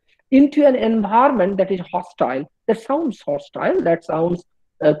inserted into an environment that is hostile. That sounds hostile. That sounds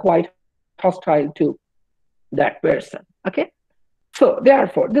quite hostile to that person. Okay. So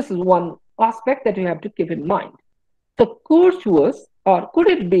therefore, this is one aspect that you have to keep in mind. So Kurz was, or could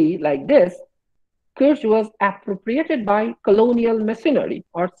it be like this? Kurz was appropriated by colonial machinery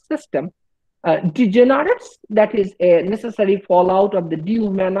or system, degenerates, that is a necessary fallout of the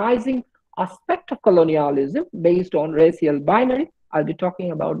dehumanizing aspect of colonialism based on racial binary. I'll be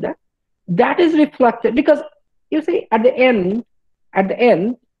talking about that. That is reflected because you see at the end,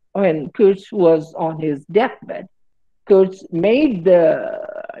 when Kurz was on his deathbed, Kurz made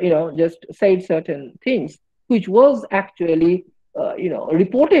just said certain things, which was actually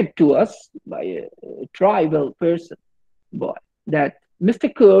reported to us by a tribal person, boy, that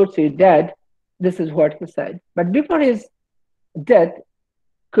Mr. Kurz is dead. This is what he said. But before his death,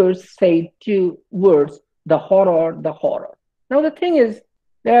 Kurz said two words: the horror, the horror. Now the thing is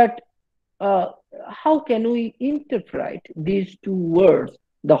that how can we interpret these two words,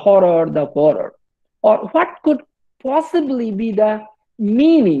 the horror, the horror, or what could possibly be the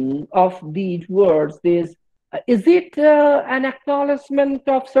meaning of these words? Is it an acknowledgement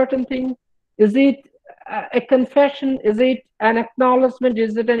of certain things? Is it a confession? Is it an acknowledgement?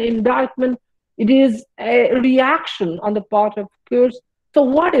 Is it an indictment? It is a reaction on the part of Kurz. So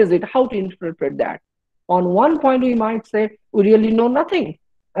what is it? How to interpret that? On one point, we might say we really know nothing.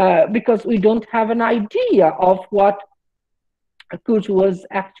 because we don't have an idea of what Kuch was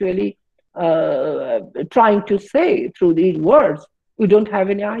actually trying to say through these words. We don't have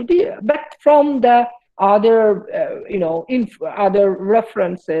any idea. But from the other, other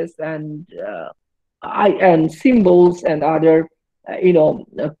references and symbols and other,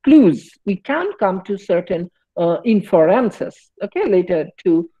 clues, we can come to certain inferences. Okay, later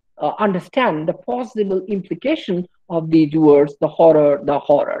to understand the possible implication of these words, the horror, the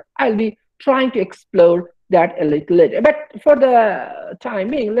horror. I'll be trying to explore that a little later. But for the time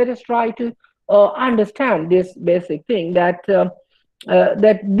being, let us try to understand this basic thing that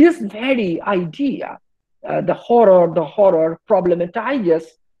this very idea, the horror problematizes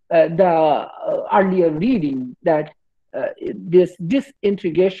the earlier reading that this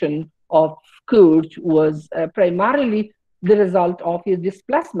disintegration of Kurd was primarily the result of his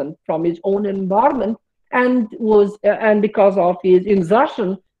displacement from his own environment and because of his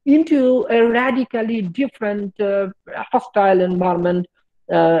insertion into a radically different hostile environment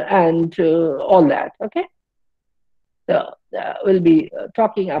and all that. Okay, so we'll be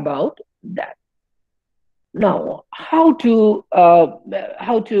talking about that. Now, how to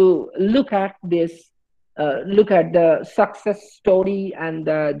look at this, look at the success story and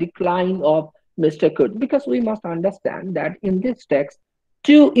the decline of Mr. Kurd, because we must understand that in this text,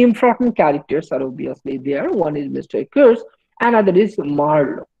 two important characters are obviously there. One is Mr. Kurz, another is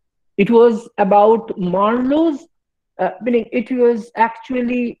Marlowe. It was about Marlowe's, meaning it was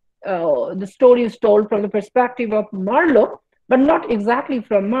actually the story is told from the perspective of Marlowe, but not exactly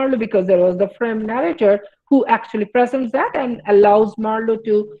from Marlowe, because there was the frame narrator who actually presents that and allows Marlowe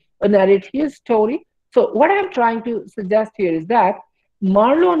to narrate his story. So what I'm trying to suggest here is that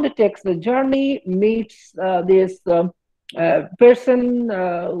Marlowe undertakes the journey, meets this person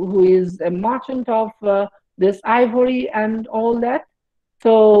who is a merchant of this ivory and all that.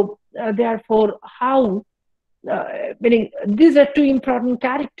 So therefore, how meaning these are two important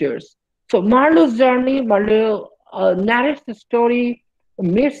characters. So Marlowe's journey, Marlowe narrates the story,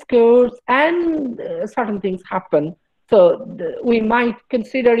 meets Kurz, and certain things happen. So we might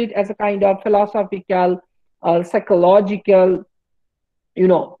consider it as a kind of philosophical, psychological,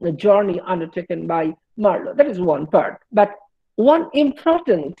 journey undertaken by Marlowe. That is one part. But one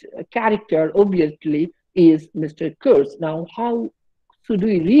important character, obviously, is Mr. Kurz. Now, how should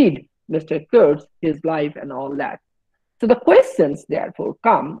we read Mr. Kurz, his life, and all that? So the questions therefore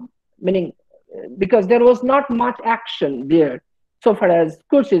come, meaning because there was not much action there so far as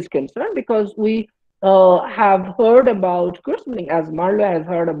Kurz is concerned, because we have heard about Kurz, meaning as Marlowe has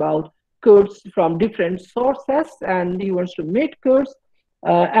heard about Kurz from different sources, and he wants to meet Kurz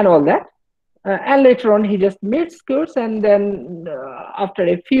and all that. And later on, he just meets Kurz, and then after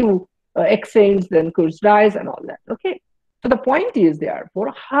a few exchanges, then Kurz dies and all that. Okay. So the point is,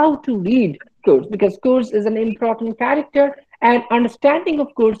 therefore, how to read Kurz, because Kurz is an important character, and understanding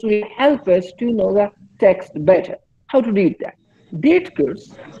of Kurz will help us to know the text better. How to read that? Did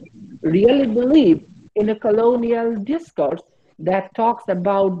Kurz really believe in a colonial discourse that talks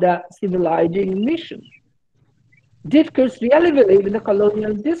about the civilizing mission? Did Kurz really believe in the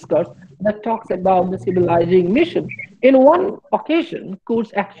colonial discourse that talks about the civilizing mission? In one occasion,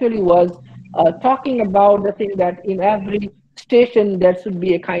 Kurz actually was talking about the thing that in every station there should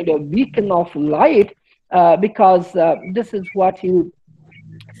be a kind of beacon of light, because this is what he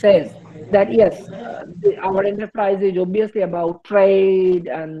says, that yes, our enterprise is obviously about trade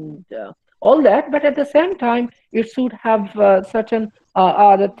and all that, but at the same time, it should have certain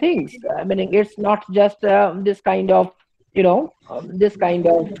other things. Meaning, it's not just this kind of, this kind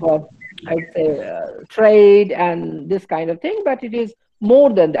of, I would say, trade and this kind of thing, but it is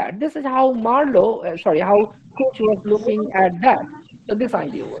more than that. This is how how Coach was looking at that. So this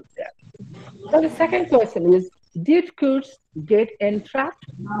idea was there. Now the second question is, did Kurz get entrapped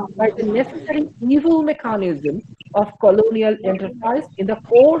by the necessary evil mechanism of colonial enterprise in the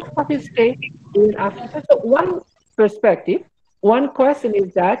course of his stay in Africa? So one perspective, one question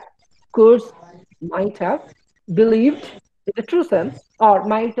is that Kurz might have believed in the true sense, or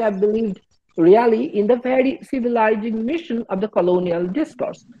might have believed really in the very civilizing mission of the colonial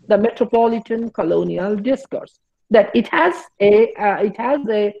discourse, the metropolitan colonial discourse, that it has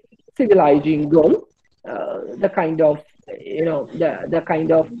a civilizing goal, the kind of the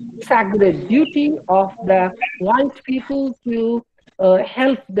kind of sacred duty of the white people to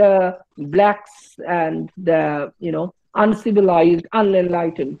help the blacks and the uncivilized,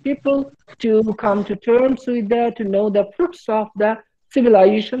 unenlightened people to come to terms with to know the fruits of the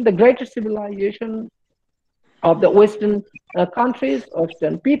civilization, the greater civilization of the Western countries,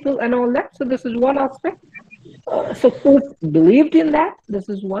 Western people, and all that. So this is one aspect. So Kurz believed in that. This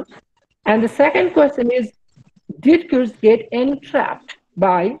is one. And the second question is, did Kurz get entrapped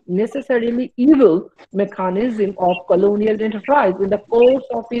by necessarily evil mechanism of colonial enterprise in the course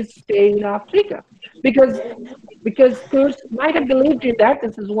of his stay in Africa? Because because Kurz might have believed in that.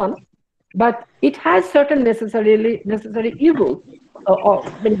 This is one, but it has certain necessary evil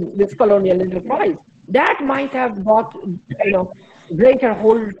of this colonial enterprise that might have got greater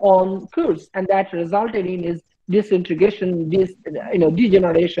hold on Kurz, and that resulted in his disintegration,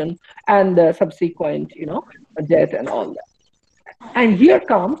 degeneration, and subsequent death and all that. And here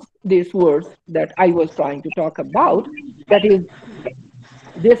comes these words that I was trying to talk about. That is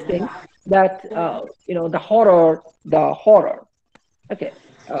this thing that the horror. Okay,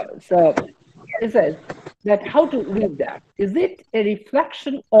 so it says that how to read that. Is it a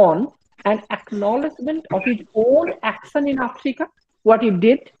reflection on an acknowledgement of his own action in Africa, what he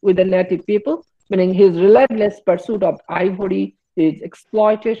did with the native people, meaning his relentless pursuit of ivory, his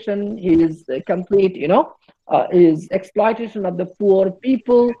exploitation, his complete, his exploitation of the poor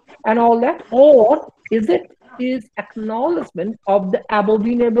people and all that? Or is it his acknowledgement of the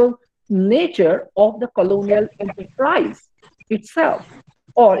abominable nature of the colonial enterprise itself?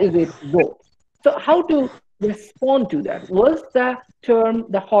 Or is it both? So, how to respond to that? Was the term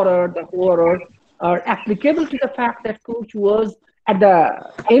the horror, are applicable to the fact that Coach was at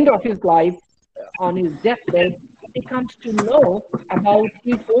the end of his life, on his deathbed, he comes to know about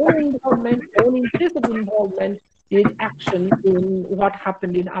his own involvement, own implicit involvement, his action in what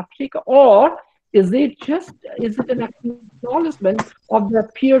happened in Africa? Or is it an acknowledgement of the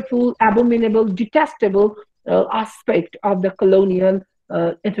fearful, abominable, detestable aspect of the colonial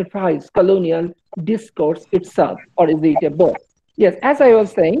enterprise, colonial discourse itself, or is it a both? Yes, as I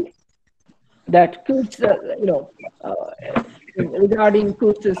was saying, that Kurtz, uh, regarding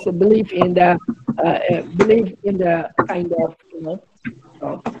Kurtz's belief in the kind of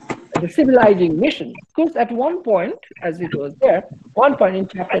uh, the civilizing mission. Kurtz, at one point, as it was there, one point in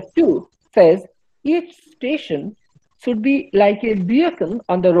chapter 2 says each station should be like a beacon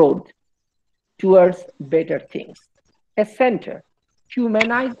on the road towards better things, a center,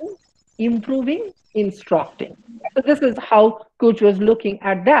 humanizing, improving, instructing. So this is how Coach was looking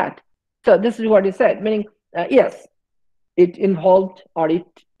at that. So this is what he said, meaning, yes, it involved, or it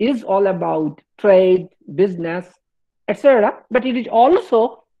is all about trade, business, etc. But it is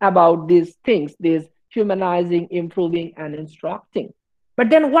also about these things, these humanizing, improving, and instructing. But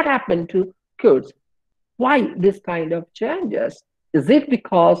then what happened to Kurtz? Why this kind of changes? Is it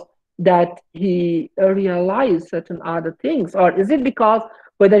because that he realized certain other things, or is it because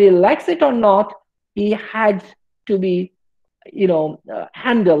whether he likes it or not, he had to be,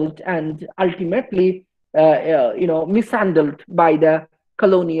 handled and ultimately, mishandled by the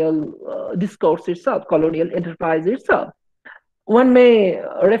colonial discourse itself, colonial enterprise itself? One may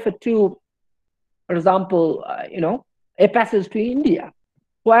refer to, for example, a passage to India,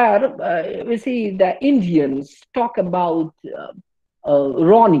 where we see the Indians talk about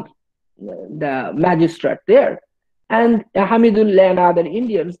Ronnie, the magistrate there, and Hamidullah and other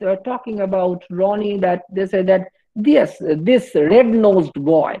Indians. They were talking about Ronnie, that they said that this red-nosed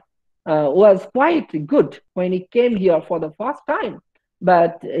boy was quite good when he came here for the first time,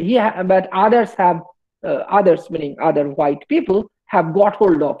 but but others, meaning other white people, have got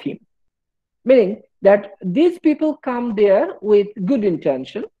hold of him, meaning that these people come there with good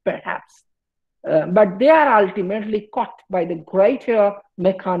intention, perhaps, but they are ultimately caught by the greater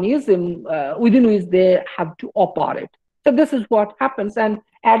mechanism within which they have to operate. So this is what happens. And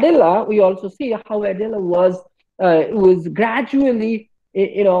Adela, we also see how Adela was gradually,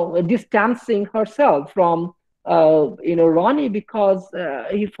 distancing herself from, Ronnie, because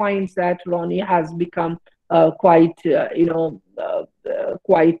he finds that Ronnie has become quite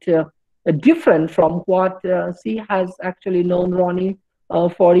different from what she has actually known Ronnie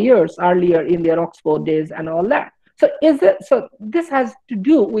for years earlier in their Oxford days and all that. So this has to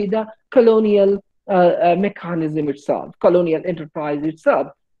do with the colonial mechanism itself, colonial enterprise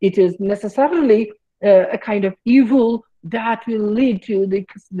itself. It is necessarily a kind of evil that will lead to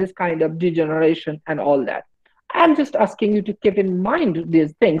this kind of degeneration and all that. I'm just asking you to keep in mind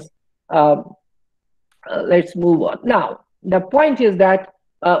these things. Let's move on. Now, the point is that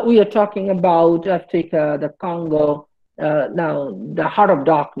we are talking about Africa, the Congo, now the heart of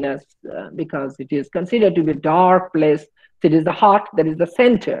darkness, because it is considered to be a dark place. It is the heart, that is the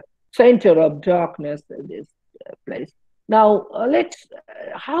center of darkness, this place. Now, let's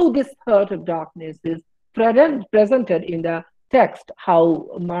how this heart of darkness is presented in the text, how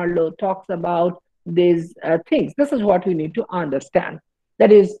Marlowe talks about these things. This is what we need to understand.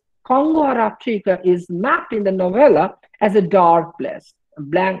 That is, Congo or Africa is mapped in the novella as a dark place, a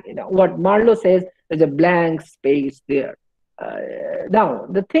blank, what Marlowe says is a blank space there. Now,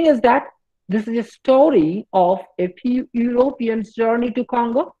 the thing is that this is a story of a few Europeans' journey to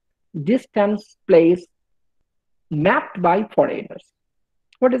Congo, distance, place, mapped by foreigners.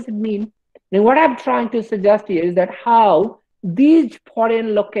 What does it mean? And what I'm trying to suggest here is that how these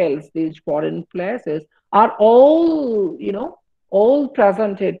foreign locales, these foreign places are all, all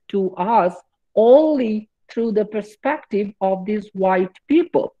presented to us only through the perspective of these white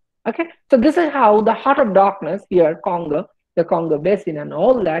people. Okay, so this is how the heart of darkness here, Congo, the Congo Basin and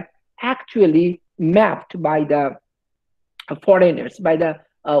all that actually mapped by the foreigners, by the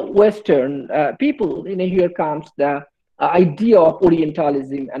Western people. Here comes the idea of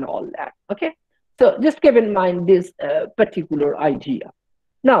Orientalism and all that. Okay, so just keep in mind this particular idea.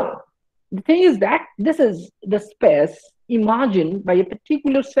 Now, the thing is that this is the space imagined by a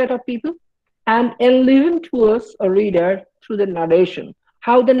particular set of people and enlivened to us, a reader, through the narration.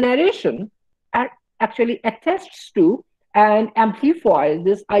 How the narration actually attests to and amplifies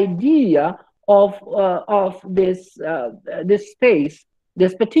this idea of this space,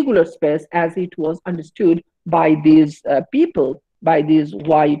 this particular space, as it was understood by these people, by these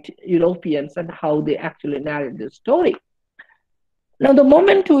white Europeans, and how they actually narrate the story. Now, the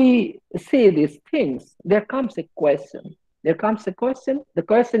moment we say these things, there comes a question. There comes a question. The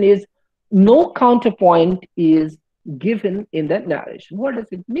question is, no counterpoint is given in that narration. What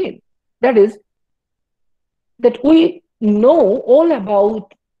does it mean? That is, that we know all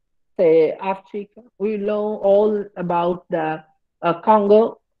about, say, Africa. We know all about the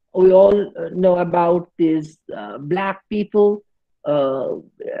Congo. We all know about these black people,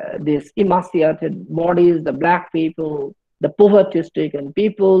 these emaciated bodies, the black people, the poverty-stricken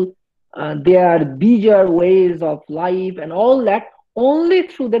people, their bizarre ways of life and all that, only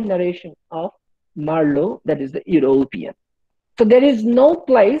through the narration of Marlowe, that is the European. So there is no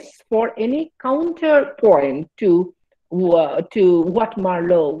place for any counterpoint to what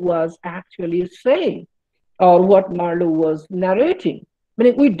Marlowe was actually saying or what Marlowe was narrating. I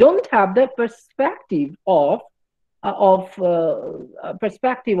mean, we don't have the perspective of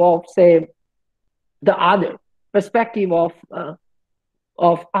say, the other perspective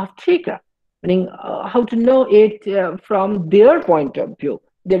of Africa, meaning how to know it from their point of view.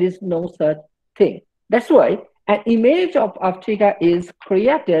 There is no such thing. That's why an image of Africa is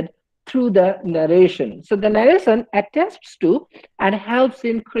created through the narration. So the narration attests to and helps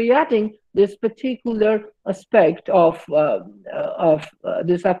in creating this particular aspect of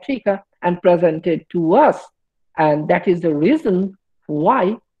this Africa and presented to us. And that is the reason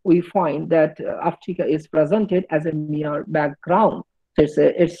why we find that Africa is presented as a mere background. So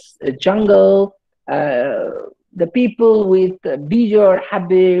it's a jungle, the people with bizarre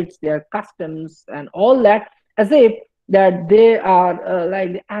habits, their customs, and all that, as if that they are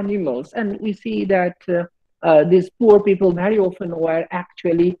like the animals. And we see that these poor people very often were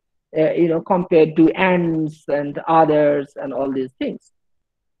actually, compared to ants and others and all these things.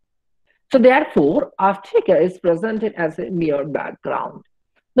 So therefore, Africa is presented as a mere background.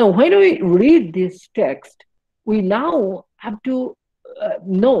 Now, when we read this text, we now have to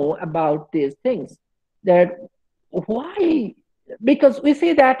know about these things. That why? Because we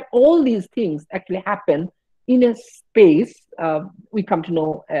see that all these things actually happen in a space we come to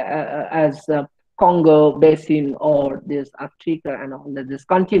know as Congo Basin or this Africa and all this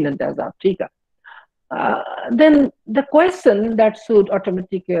continent as Africa. Then the question that should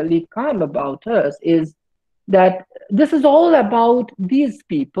automatically come about us is that this is all about these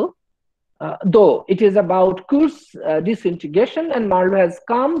people, though it is about Kur's disintegration, and Marlowe has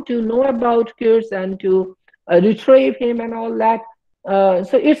come to know about Kurz and to retrieve him and all that.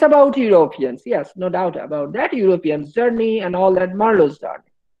 So it's about Europeans, yes, no doubt about that, Europeans' journey and all that, Marlowe's journey.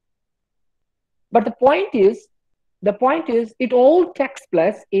 But the point is, it all takes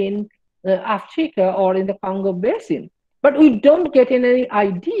place in Africa or in the Congo Basin. But we don't get any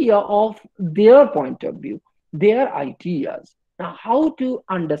idea of their point of view, their ideas. Now, how to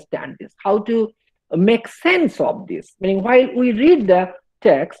understand this, how to make sense of this. Meaning, while we read the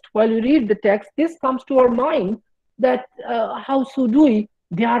text, this comes to our mind that how should we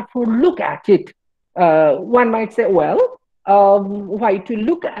therefore look at it? One might say, well, why to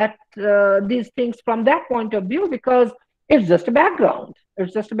look at these things from that point of view? Because it's just a background.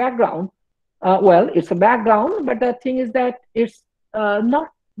 It's just a background. Well, it's a background, but the thing is that it's not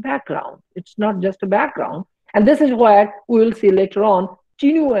background. It's not just a background. And this is where we will see later on,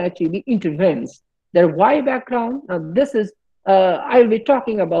 Chinua actually intervenes. Their why background. Now, this is, I'll be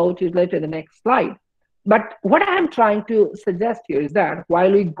talking about it later in the next slide. But what I'm trying to suggest here is that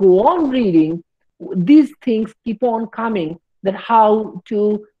while we go on reading, these things keep on coming. That how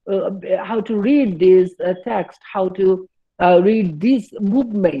to read this text, how to read these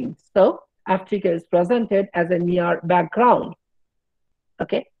movements. So Africa is presented as a mere background.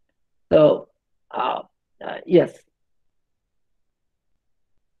 Okay, so yes,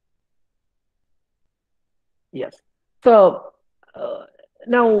 yes. So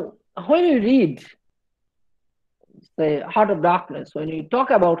now when you read the Heart of Darkness, when you talk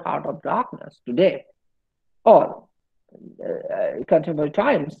about Heart of Darkness today, or contemporary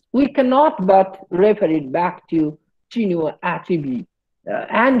times, we cannot but refer it back to Chinua Achebe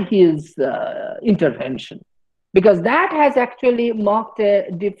and his intervention, because that has actually marked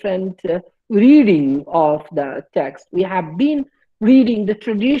a different reading of the text. We have been reading the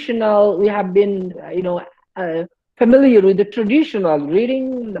traditional, we have been, uh, familiar with the traditional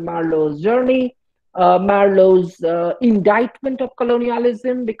reading, the Marlowe's journey, Marlowe's indictment of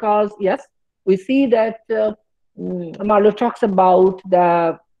colonialism, because yes, we see that Marlowe talks about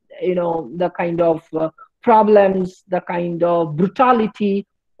the kind of problems, the kind of brutality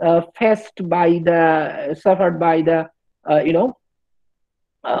faced by the suffered uh, you know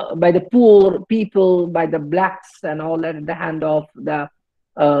by the poor people, by the blacks and all that at the hand of the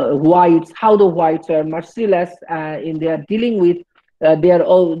whites, how the whites are merciless in their dealing with their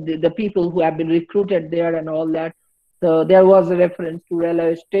all the people who have been recruited there and all that. So there was a reference to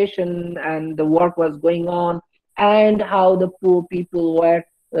railway station and the work was going on, and how the poor people were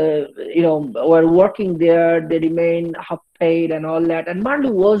working there. They remain half paid and all that. And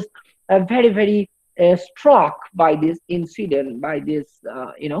Marlowe was very very struck by this incident, by this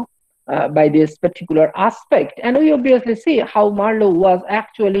particular aspect. And we obviously see how Marlowe was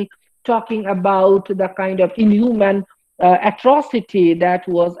actually talking about the kind of inhuman atrocity that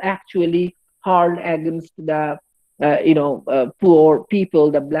was actually hurled against the poor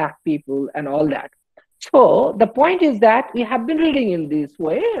people, the black people, and all that. So the point is that we have been reading in this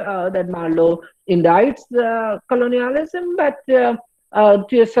way that Marlowe indicts colonialism, but to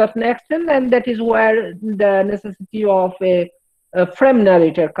a certain extent, and that is where the necessity of a frame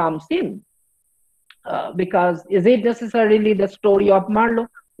narrator comes in. Because is it necessarily the story of Marlowe?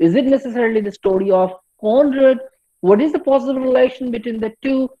 Is it necessarily the story of Conrad? What is the possible relation between the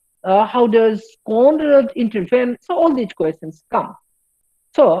two? How does Conrad intervene? So all these questions come.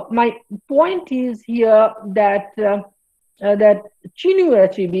 So my point is here that Chinua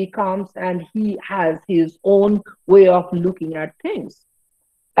Achebe comes and he has his own way of looking at things.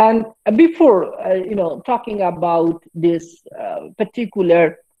 And before talking about this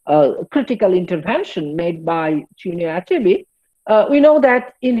particular critical intervention made by Chinua Achebe, we know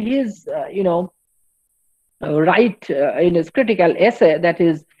that in his in his critical essay, that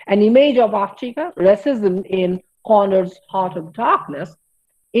is An Image of Africa, Racism in Conrad's Heart of Darkness,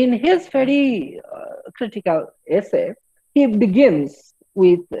 in his very critical essay, he begins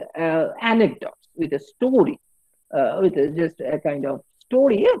with anecdotes, with a story, with just a kind of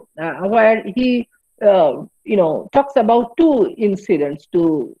story where he, talks about two incidents,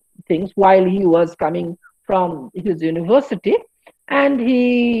 two things while he was coming from his university, and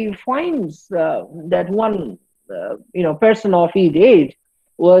he finds that one, person of his age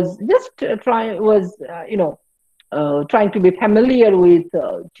was just trying to be familiar with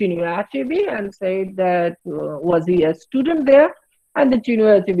Chinua Achebe and said that was he a student there? And the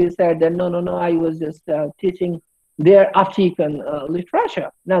Chinua Achebe said that no, I was just teaching their African literature.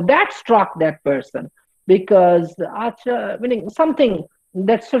 Now that struck that person because meaning something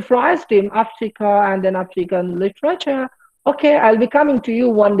that surprised him, Africa and then African literature. Okay, I'll be coming to you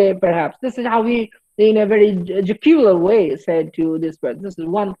one day, perhaps. This is how he, in a very jocular way, said to this person. This is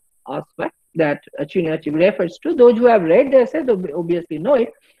one aspect that Chinua Achebe refers to. Those who have read the essay obviously know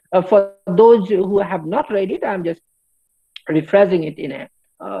it. For those who have not read it, I'm just rephrasing it in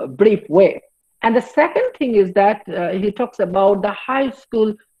a brief way. And the second thing is that he talks about the high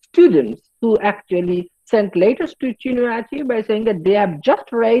school students who actually sent letters to Chinua Achebe by saying that they have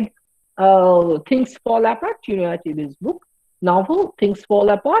just read Things Fall Apart, Chinua Achebe's book, novel, Things Fall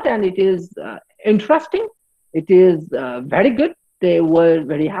Apart, and it is interesting. It is very good. They were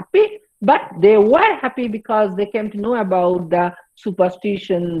very happy, but they were happy because they came to know about the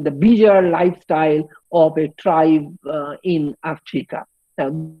superstition, the bizarre lifestyle of a tribe in Africa.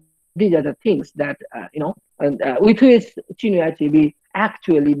 Now, these are the things that, with which Chinua Achebe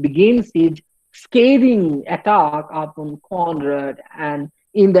actually begins his scathing attack upon Conrad. And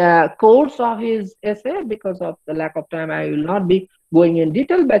in the course of his essay, because of the lack of time, I will not be going in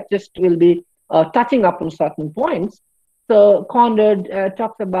detail, but just will be touching upon certain points. So Conrad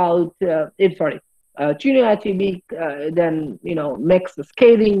talks about, sorry, Chino Achebe then makes a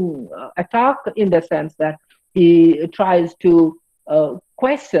scathing attack in the sense that he tries to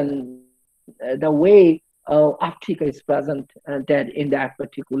question the way Africa is present dead in that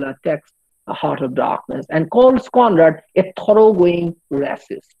particular text, A Heart of Darkness, and calls Conrad a thoroughgoing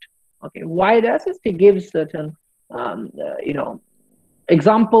racist. Okay, why racist? He gives certain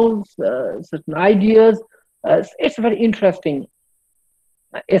examples, certain ideas. It's a very interesting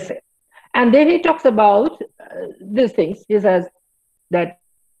essay. And then he talks about these things. He says that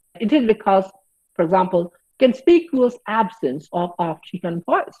it is because, for example, conspicuous absence of African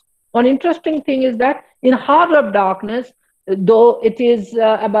voice. One interesting thing is that in Heart of Darkness, though it is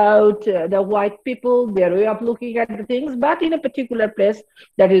about the white people, their way of looking at the things, but in a particular place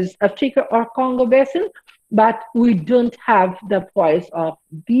that is Africa or Congo Basin, but we don't have the voice of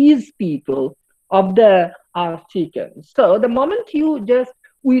these people, of the Africans. So the moment you just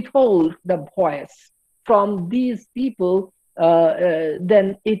withhold the voice from these people,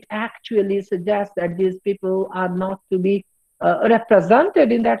 then it actually suggests that these people are not to be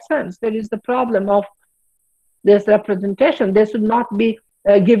represented in that sense. There is the problem of this representation. They should not be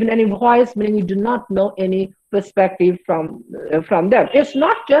given any voice, meaning we do not know any perspective from them. It's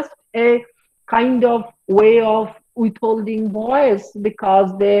not just a kind of way of withholding voice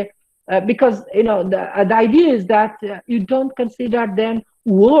because the idea is that you don't consider them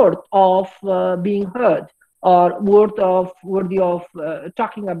worth of being heard or worthy of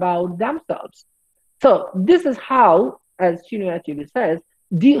talking about themselves. So this is how, as Chino actually says,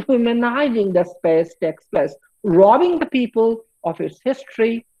 dehumanizing the space takes place, robbing the people of its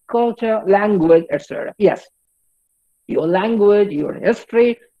history, culture, language, etc. Yes, your language, your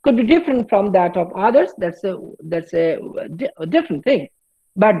history could be different from that of others. That's a different thing,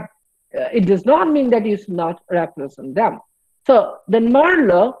 but it does not mean that you should not represent them. So then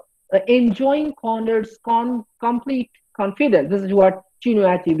Marlowe, enjoying Conrad's complete confidence. This is what Chino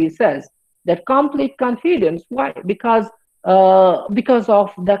Achebe says, that complete confidence. Why? Because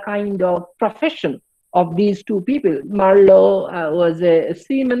of the kind of profession of these two people. Marlowe was a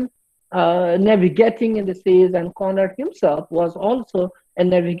seaman navigating in the seas, and Conrad himself was also a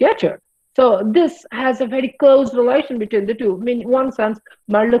navigator. So this has a very close relation between the two. I mean, in one sense,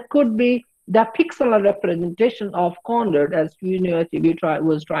 Marlowe could be the pixel representation of Conrad, as University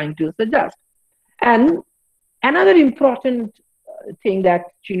was trying to suggest. And another important thing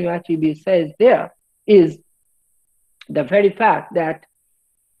that Chinua Achebe says there is the very fact that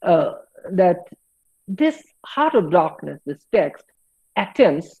that this Heart of Darkness, this text,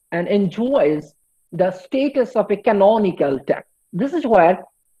 attempts and enjoys the status of a canonical text. This is where,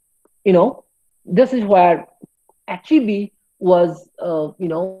 Achebe was,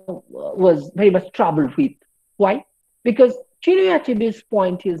 was very much troubled with. Why? Because Chinua Achebe's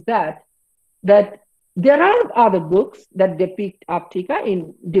point is that there are other books that depict Aptica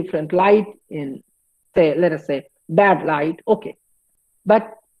in different light, in let us say bad light. Okay,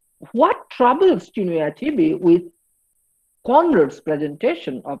 but what troubles Chinua Achebe with Conrad's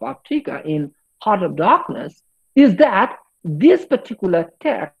presentation of Aptica in Heart of Darkness is that this particular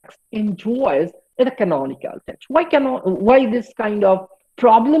text enjoys the canonical text. Why this kind of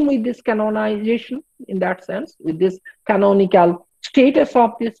problem with this canonization in that sense, with this canonical status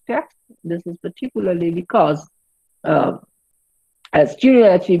of this text? This is particularly because as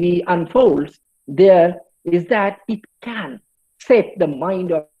Chinua Achebe unfolds, there is that it can shape the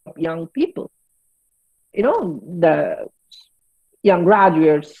mind of young people. The young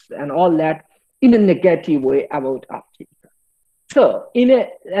graduates and all that in a negative way about Aptica. So,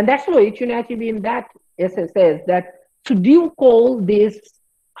 and that's why Chinua Achebe in that essay says that, should you call this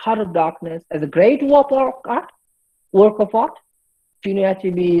Heart of Darkness as a great work of art? Chinua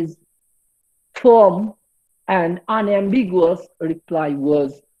Achebe's firm and unambiguous reply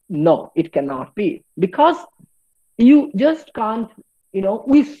was, no, it cannot be. Because you just can't,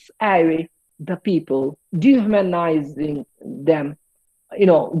 whisk away the people, dehumanizing them,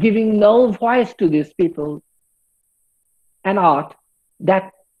 giving no voice to these people. An art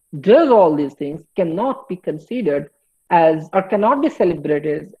that does all these things cannot be considered as, or cannot be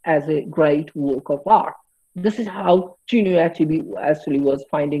celebrated as, a great work of art. This is how Chinua Achebe actually was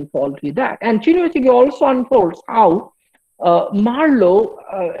finding fault with that. And Chinua Achebe also unfolds how Marlowe,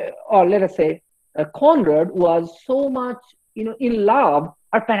 or let us say Conrad, was so much in love,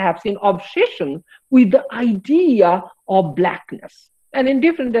 or perhaps in obsession with the idea of blackness. And in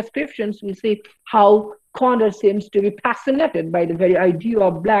different descriptions, we see how Conrad seems to be fascinated by the very idea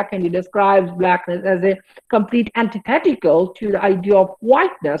of black, and he describes blackness as a complete antithetical to the idea of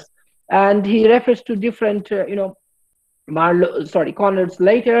whiteness. And he refers to different, Conrad's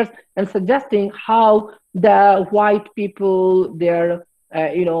letters, and suggesting how the white people, their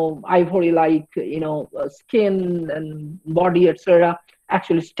ivory-like skin and body, etc.,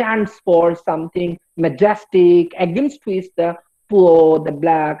 actually stands for something majestic, against which the poor, the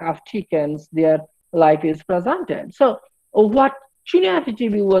black Africans, their life is presented. So what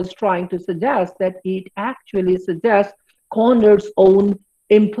Chinyatichibi was trying to suggest, that it actually suggests Conrad's own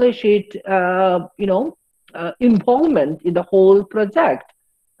implicit, involvement in the whole project.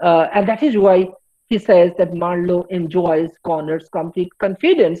 And that is why he says that Marlowe enjoys Conrad's complete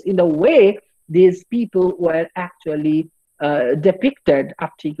confidence in the way these people were actually depicted,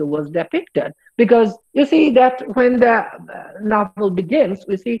 Aptica was depicted. Because you see that when the novel begins,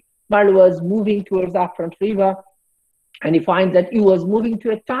 we see Marlowe was moving towards the Affront River, and he finds that he was moving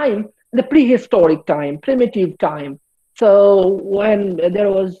to a time, the prehistoric time, primitive time. So when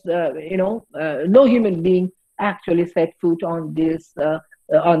there was, no human being actually set foot on this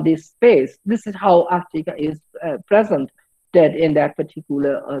space. This is how Africa is present dead in that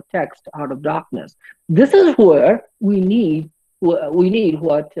particular text, Out of Darkness. This is where we need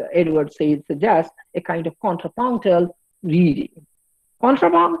what Edward Said suggests, a kind of contrapuntal reading.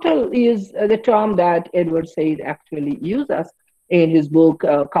 Contrapuntal is the term that Edward Said actually uses in his book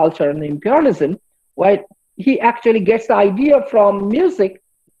Culture and Imperialism, where he actually gets the idea from music,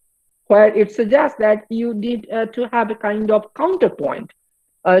 where it suggests that you need to have a kind of counterpoint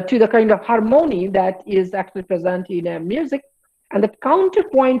to the kind of harmony that is actually present in music, and the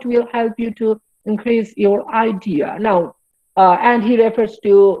counterpoint will help you to increase your idea. Now, and he refers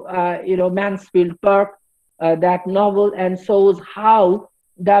to Mansfield Park, that novel, and shows how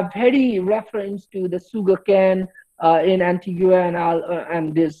the very reference to the sugarcane in Antigua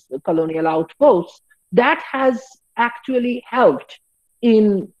and this colonial outposts, that has actually helped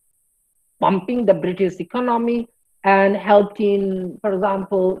in pumping the British economy and helped in, for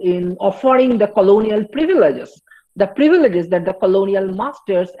example, in offering the colonial privileges, the privileges that the colonial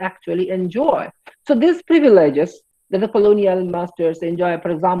masters actually enjoy. So these privileges that the colonial masters enjoy,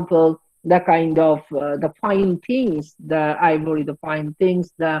 for example, the kind of the fine things, the ivory, the fine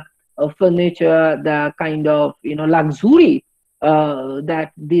things, the furniture, the kind of luxury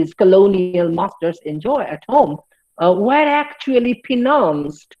that these colonial masters enjoy at home, were actually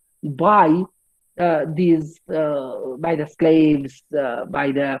financed by by the slaves,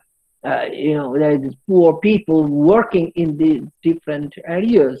 by the poor people working in these different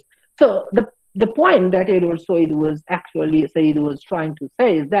areas. So the point that Edward Said was trying to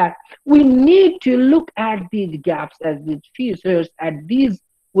say is that we need to look at these gaps, as these features, at these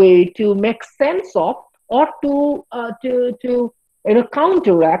way to make sense of, or to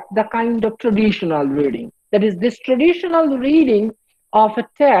counteract the kind of traditional reading. That is, this traditional reading of a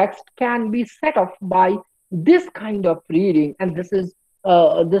text can be set off by this kind of reading, and this is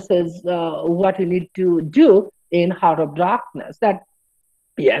what we need to do in Heart of Darkness. That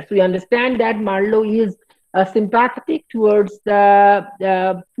yes, we understand that Marlowe is sympathetic towards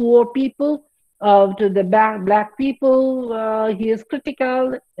the poor people, to the black people. He is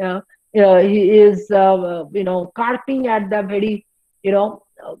critical. He is, carping at the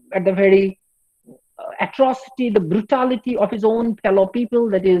very, atrocity, the brutality of his own fellow people,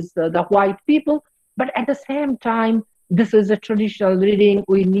 that is the white people. But at the same time, this is a traditional reading.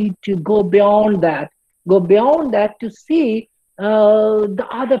 We need to go beyond that to see the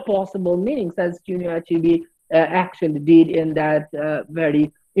other possible meanings, as Junior Achebe actually did in that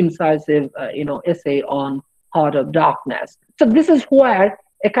very incisive, essay on Heart of Darkness. So this is where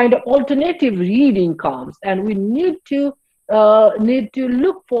a kind of alternative reading comes, and we need to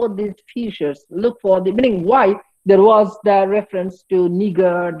look for these features, look for the meaning. Why there was the reference to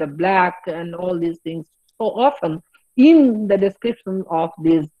nigger, the black, and all these things so often in the description of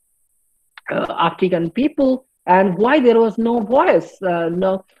these African people, and why there was no voice,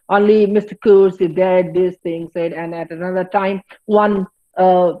 no, only Mr. Kurz is there, this thing said, and at another time, one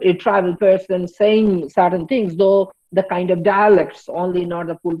a tribal person saying certain things, though the kind of dialects, only not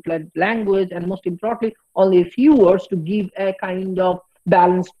a full-fledged language, and most importantly, only a few words to give a kind of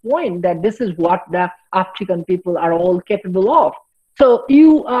balanced point that this is what the African people are all capable of. So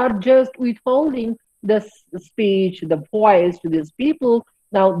you are just withholding the speech, the voice to these people.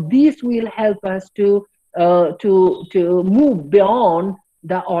 Now, this will help us to move beyond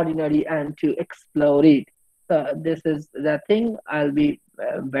the ordinary and to explore it. So this is the thing. I'll be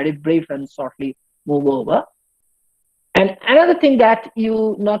very brief and shortly move over. And another thing that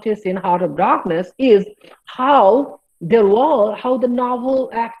you notice in Heart of Darkness is how the novel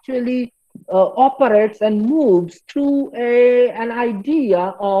actually operates and moves through an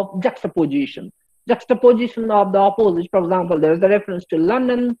idea of juxtaposition. juxtaposition of the opposite. For example, there is a reference to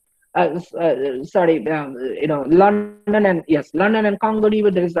London, London and yes, London and Congo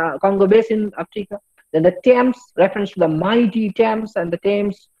River. There is a Congo Basin, Africa. Then the Thames, reference to the mighty Thames and the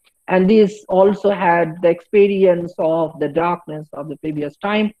Thames, and these also had the experience of the darkness of the previous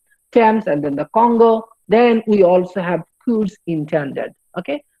time. Thames, and then the Congo. Then we also have Kur's intended,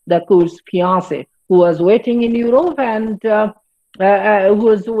 okay, the Kur's fiance who was waiting in Europe and who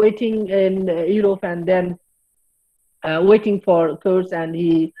was waiting in Europe and then waiting for Kurz, and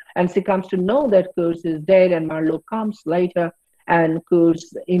she comes to know that Kurz is dead, and Marlowe comes later, and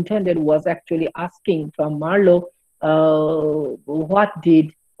Kurz intended was actually asking from Marlowe, what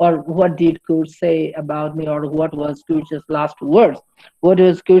did Kurz say about me, or what was Kurz's last words? What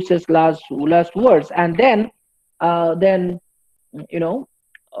was Kurz's last words? And then you know,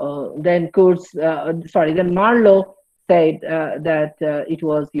 then Marlowe said that it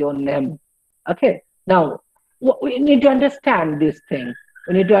was your name. Okay, now we need to understand this thing.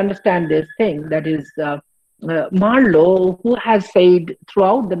 We need to understand this thing, that is Marlowe, who has said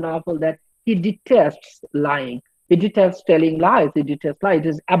throughout the novel that he detests lying, he detests telling lies, he detests lies. It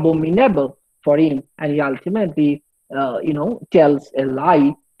is abominable for him, and he ultimately, tells a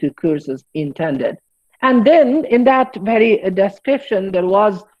lie to Kurtz's intended. And then in that very description, there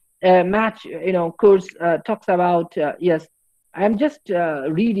was a match. Kurtz talks about yes. I'm just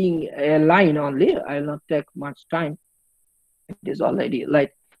reading a line only. I'll not take much time. It is already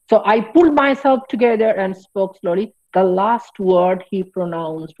late. So I pulled myself together and spoke slowly. The last word he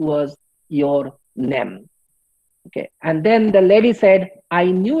pronounced was your name. Okay. And then the lady said, I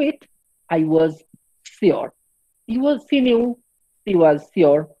knew it. I was sure. She knew, she was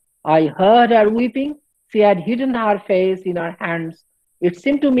sure. I heard her weeping. She had hidden her face in her hands. It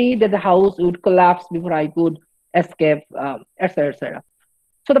seemed to me that the house would collapse before I could escape, etc., etc.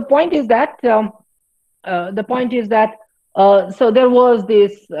 So the point is that so there was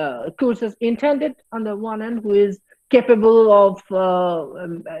this Kursus intended on the one hand, who is capable of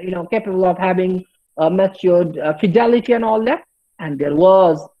capable of having matured fidelity and all that, and there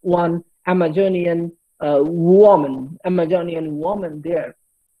was one Amazonian woman there,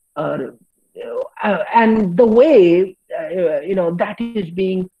 and the way that is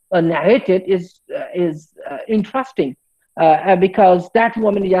being narrated is interesting because that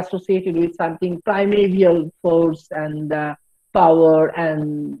woman is associated with something primeval force and power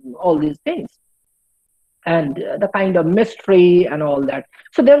and all these things, and the kind of mystery and all that.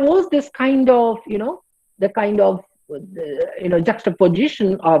 So there was this kind of the kind of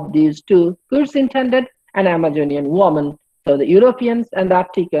juxtaposition of these two, Kurz intended and Amazonian woman. So the Europeans and the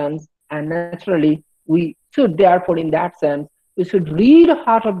Africans, and naturally we should therefore, in that sense, we should read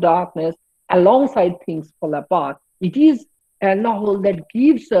Heart of Darkness alongside Things Fall Apart. It is a novel that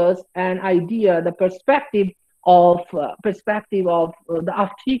gives us an idea, the perspective of the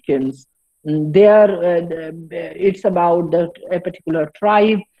Africans. It's about a particular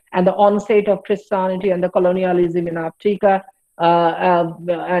tribe and the onset of Christianity and the colonialism in Africa,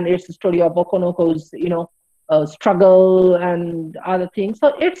 and it's the story of Okonoko's struggle and other things.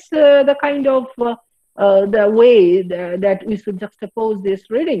 So it's the kind of the way that we should juxtapose this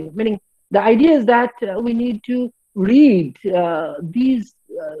reading. Meaning, the idea is that we need to read these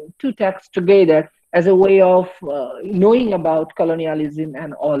two texts together as a way of knowing about colonialism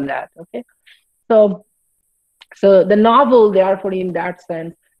and all that. Okay, so the novel, therefore, in that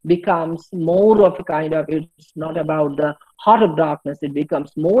sense, becomes more of a kind of, it's not about the heart of darkness, it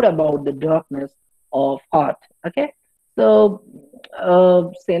becomes more about the darkness of heart. Okay, so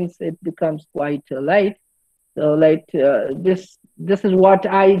since it becomes quite late, so this is what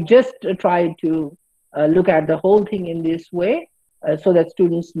I just tried to look at the whole thing in this way, so that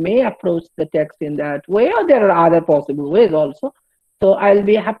students may approach the text in that way, or there are other possible ways also. So I'll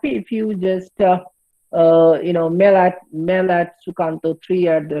be happy if you just mail at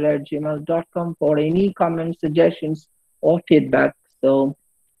sukanto3@gmail.com for any comments, suggestions, or feedback. So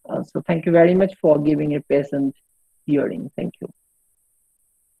thank you very much for giving a patient hearing. Thank you.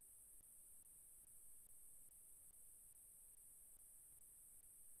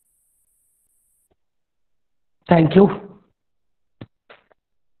 Thank you,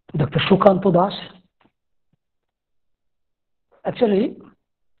 Dr. Sukanto Das. Actually,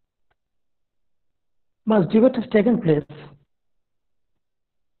 much debate has taken place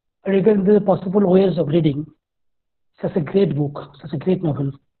regarding the possible ways of reading such a great book, such a great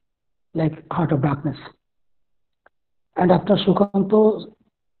novel like Heart of Darkness. And after Sukanto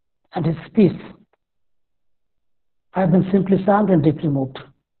and his speech, I have been simply charmed and deeply moved.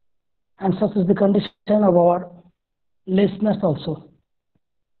 And such is the condition of our listeners also.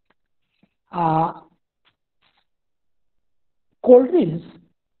 Uh, Coleridge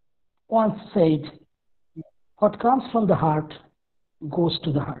once said, "What comes from the heart goes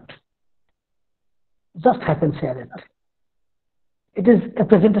to the heart." Just happens here. It is a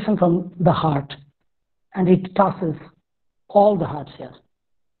presentation from the heart, and it touches all the hearts here.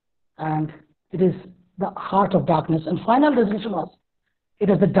 And it is the heart of darkness. And final resolution was, it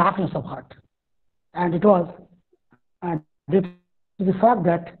is the darkness of heart. And it was due to the fact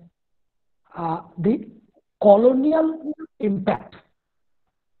that the colonial impact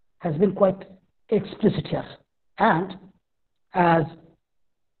has been quite explicit here. And as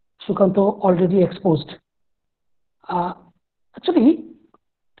Sukanto already exposed, uh, actually,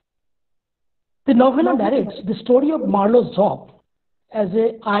 the novella narrates the story of Marlowe's job as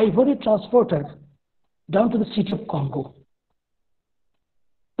a ivory transporter down to the city of Congo.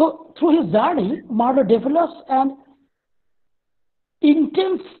 So through his journey, Marlowe develops an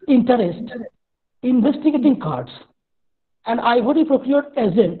intense interest in investigating cards, an ivory procured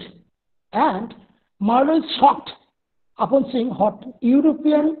agent, and Marlowe is shocked upon seeing what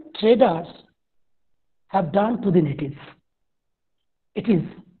European traders have done to the natives. It is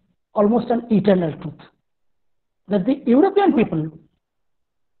almost an eternal truth that the European people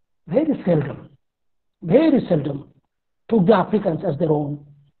very seldom, very seldom took the Africans as their own.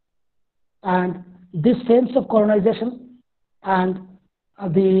 And this sense of colonization and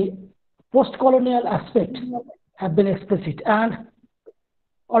the post-colonial aspect have been explicit. And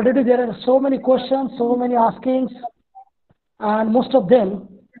already there are so many questions, so many askings, and most of them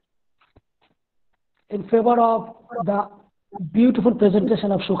in favor of the beautiful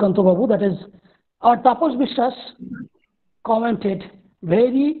presentation of Shukanto Babu, that is, our Tapas Vishwas commented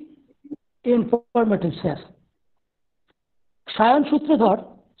very informative, sir. Shayan Sutradhar,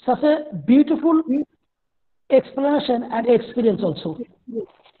 such a beautiful explanation and experience also.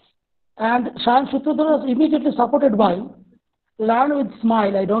 And Shayan Sutradhar was immediately supported by Learn with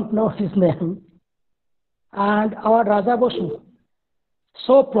Smile, I don't know his name, and our Raja Basu,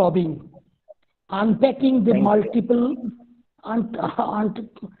 so probing, unpacking the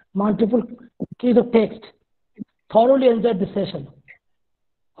multiple keys of text. Thoroughly enjoyed the session.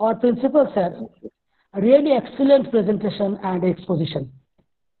 Our principal said, a really excellent presentation and exposition.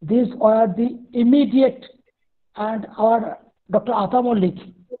 These are the immediate, and our Dr. Ata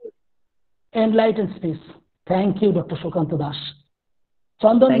Mollik enlightened speech. Thank you, Dr. Shukanto Das.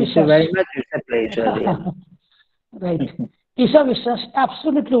 Chandan Thank Vishwas. you very much. It's a pleasure. Yeah. Right. Isha Vishwas,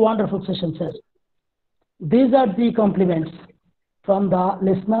 absolutely wonderful session, sir. These are the compliments from the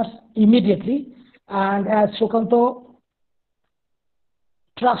listeners immediately. And as Shukanto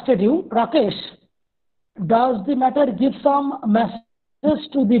trusted you, Rakesh, does the matter give some message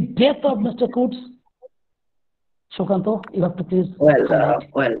to the death of Mr. Coots? Shukanto, you have to please highlight.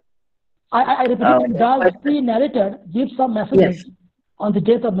 I repeat, does the narrator give some messages Yes. on the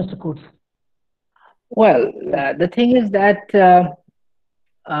death of Mr. Coots? Well, the thing is that the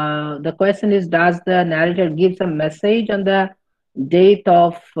question is, does the narrator give some message on the death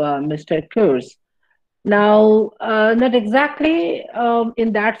of Mr. Kurz? Now, not exactly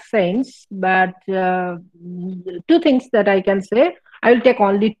in that sense, but two things that I can say. I will take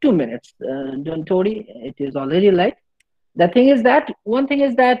only 2 minutes. Don't worry, it is already late. The thing is that, one thing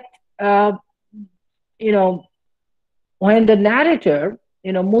is that, uh, you know, when the narrator,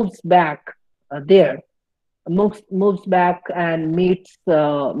 moves back there, moves back and meets,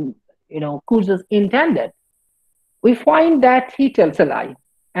 Kurz's intended, we find that he tells a lie.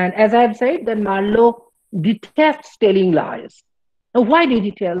 And as I've said, that Marlowe detests telling lies. Now, why did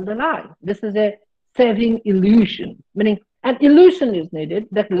he tell the lie? This is a saving illusion, meaning an illusion is needed.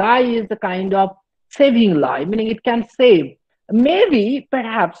 That lie is a kind of saving lie, meaning it can save. Maybe,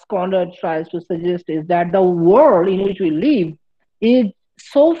 perhaps, Conrad tries to suggest is that the world in which we live is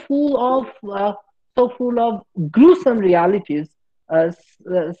so full of gruesome realities,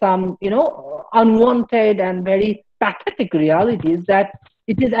 some unwanted and very pathetic realities, that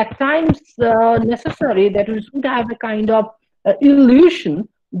it is at times necessary that we should have a kind of illusion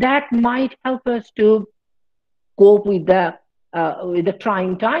that might help us to cope with the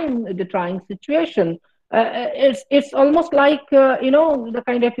trying time, the trying situation. It's almost like the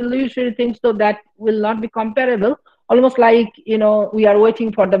kind of illusory things, so that will not be comparable. Almost like we are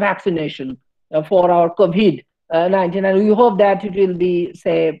waiting for the vaccination for our COVID-19, and we hope that it will be,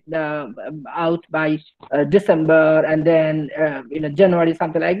 say, out by December, and then January,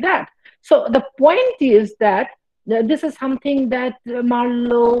 something like that. So the point is that this is something that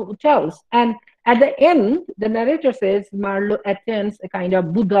Marlowe tells, and at the end, the narrator says Marlowe attains a kind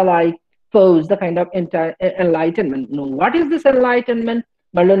of Buddha-like pose, the kind of enlightenment. Now, what is this enlightenment?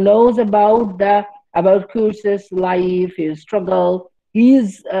 Marlowe knows about Kurtz's life, his struggle,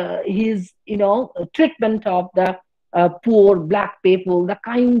 his treatment of the poor black people, the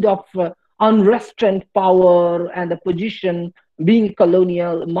kind of unrestrained power and the position being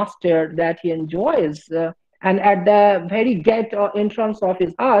colonial master that he enjoys. And at the very gate or entrance of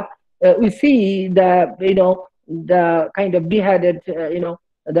his heart, we see the kind of beheaded,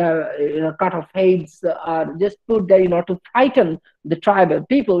 the cut off heads are just put there, to frighten the tribal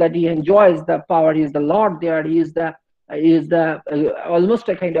people that he enjoys the power. He is the Lord there. He is the almost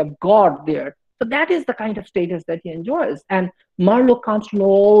a kind of God there. So that is the kind of status that he enjoys. And Marlowe comes to know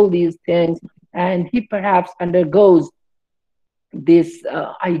all these things, and he perhaps undergoes this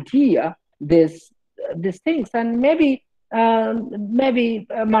idea, these things, and maybe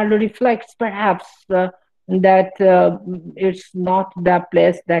Marlowe reflects perhaps that it's not the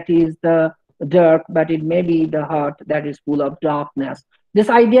place that is the dark, but it may be the heart that is full of darkness. This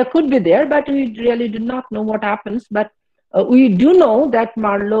idea could be there, but we really do not know what happens. But we do know that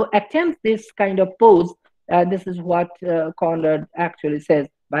Marlowe attempts this kind of pose. This is what Conrad actually says.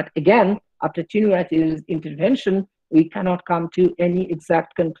 But again, after Chinuyati's intervention, we cannot come to any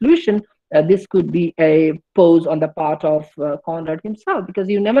exact conclusion. This could be a pose on the part of Conrad himself, because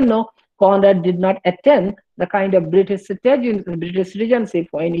you never know. Conrad did not attend the kind of British citizenship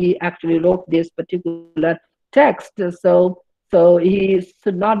when he actually wrote this particular text. So he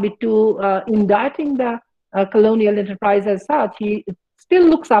should not be too indicting the colonial enterprise as such. He still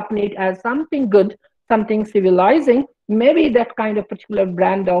looks upon it as something good, something civilizing. Maybe that kind of particular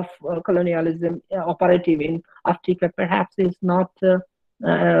brand of colonialism operative in Africa perhaps is not,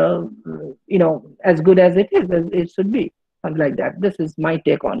 as good as it is, as it should be. Something like that. This is my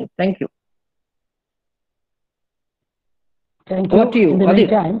take on it. Thank you. Thank you. What do you? In the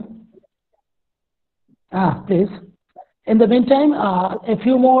meantime, please. In the meantime, a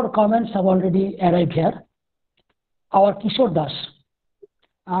few more comments have already arrived here. Our Kishore Das.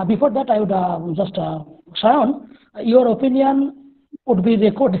 Before that, I would just, Sharon, your opinion would be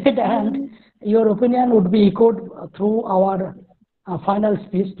recorded and your opinion would be echoed through our final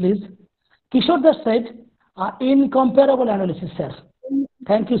speech, please. Kishore Das said, incomparable analysis, sir.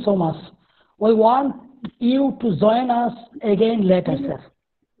 Thank you so much. We want you to join us again later, sir.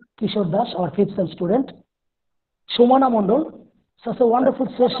 Kishore Das, our 5th sem student. Shumana Mondol, such a wonderful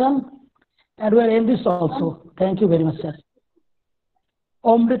session, and we'll end this also. Thank you very much, sir.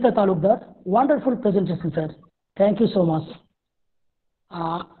 Amrita Talukdar, wonderful presentation, sir. Thank you so much.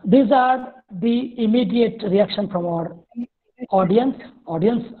 These are the immediate reaction from our audience, I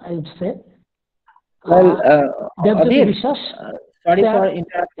would say. Well, Devjyoti Adil, Vishwas, sorry sir, for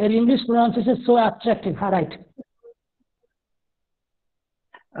interrupting. your English pronunciation is so attractive. Right.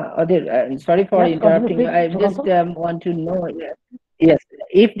 Adil, sorry for Yes, continue, interrupting you. please, I just Sukanta. want to know, yes,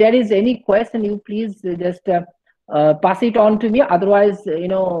 if there is any question, you please just pass it on to me. Otherwise,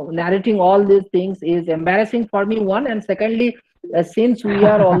 narrating all these things is embarrassing for me, one. And secondly, since we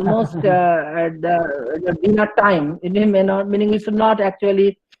are almost at the dinner time, it may not, meaning we should not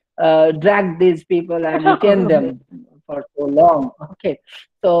actually drag these people and retain them for so long. Okay.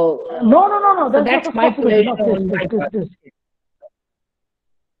 So, No. so That's that's not a my possibility. position No, on my part. please.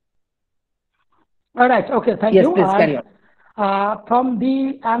 All right. Okay. Thank Yes, you. please carry And on. from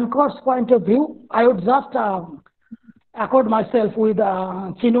the anchor's point of view, I would just accord myself with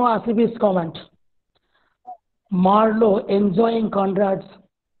Chinua Achebe's comment. Marlowe enjoying Conrad's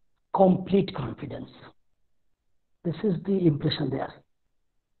complete confidence. This is the impression there.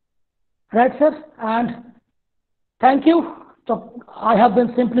 Right, sir? And thank you. So I have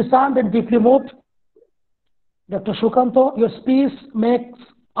been simply stunned and deeply moved. Dr. Shukanto, your speech makes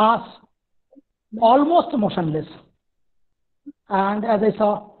us almost motionless. And as I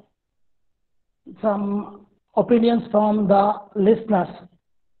saw some opinions from the listeners,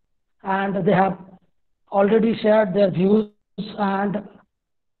 and they have already shared their views, and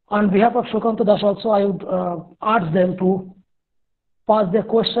on behalf of Shukanto Das also, I would urge them to pass their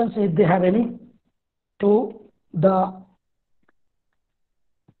questions, if they have any, to the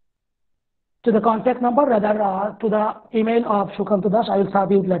contact number, rather to the email of Shukanto Das. I will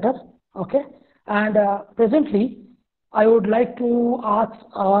serve you later. Okay. And presently, I would like to ask,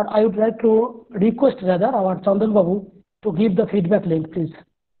 or I would like to request rather our Chandan Babu to give the feedback link, please.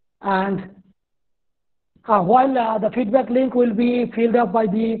 And while the feedback link will be filled up by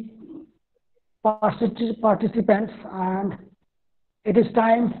the participants, and it is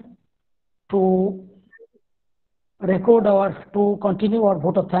time to to continue our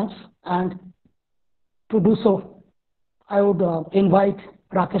vote of thanks. And to do so, I would invite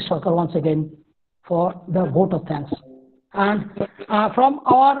Rakesh Sarkar once again for the vote of thanks. And from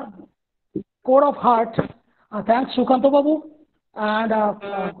our core of heart, thanks Sukanto Babu. And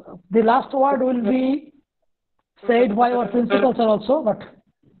the last word will be said by our principal sir also, but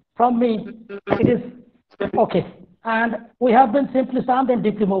from me, it is okay. And we have been simply charmed and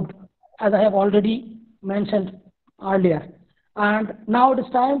deeply moved, as I have already mentioned earlier. And now it is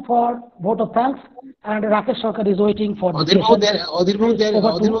time for vote of thanks, and Rakesh Sarkar is waiting for the Adhir Babu, session. there, Adhir Babu, there, Over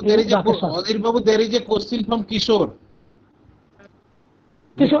Adhir to Babu, there you, is a Rakesh Sarkar. Adhir Babu, there is a question from Kishore.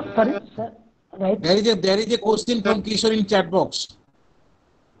 Kishore, sorry, sir, right? There is a question from Kishore in chat box.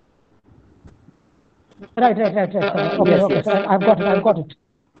 Right, sir. Okay, Yes, okay, yes. sir. I've got it.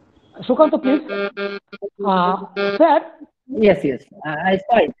 Sukanto, please. Sir, Yes, yes. I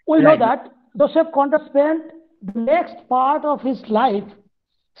saw it we know right now. that Joseph Conrad spent the next part of his life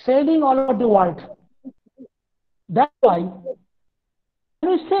sailing all over the world. That's why,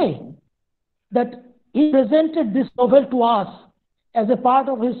 can we say that he presented this novel to us as a part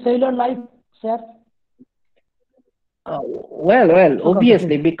of his sailor life, sir? Well, Sukanto,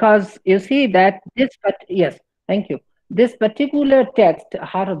 obviously, please. because you see that yes, thank you. This particular text,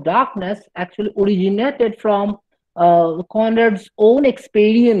 Heart of Darkness, actually originated from Conrad's own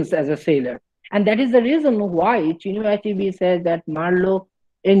experience as a sailor. And that is the reason why Chinua Achebe says that Marlowe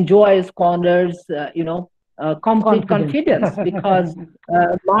enjoys Conrad's, complete Confidence. confidence, because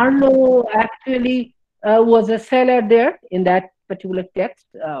Marlowe actually was a sailor there in that particular text,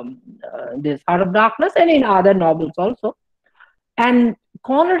 this Heart of Darkness, and in other novels also. And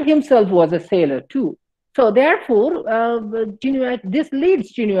Conrad himself was a sailor too. So therefore, this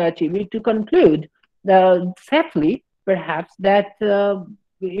leads Chinua Achebe to conclude safely, perhaps, that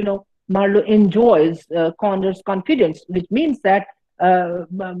Marlowe enjoys Conrad's confidence, which means that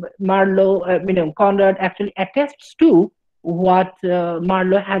Conrad actually attests to what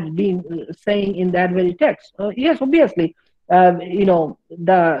Marlowe has been saying in that very text. Yes, obviously,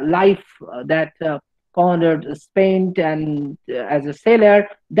 the life that Conrad spent and as a sailor,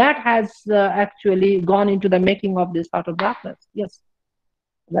 that has actually gone into the making of this Heart of Darkness. Yes,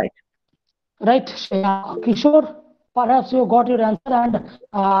 right. Right, Kishore, perhaps you got your answer, and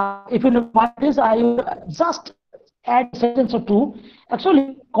if you don't mind this, I will just add a sentence or two.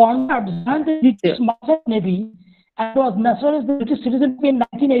 Actually, Conrad joined the British Yeah. Merchant Navy and was naturalized the British citizenship in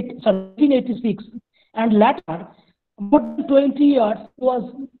 1986, and later, more than 20 years, he was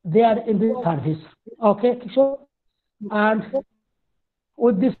there in the service. Okay, Kishore, and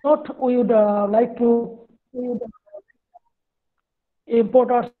with this note, we would like to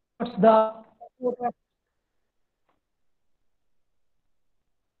import our thoughts the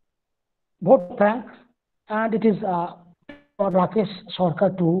vote of thanks, and it is time for Rakesh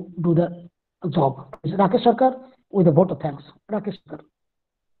Sarkar to do the job. Please, Rakesh Sarkar with a vote of thanks. Rakesh Sarkar.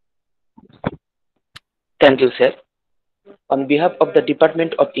 Thank you, sir. On behalf of the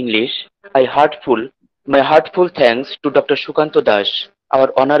Department of English, my heartful thanks to Dr. Shukanto Das,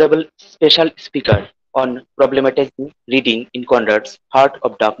 our honorable special speaker on problematizing reading in Conrad's Heart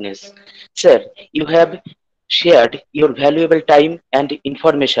of Darkness. Sir, you have shared your valuable time and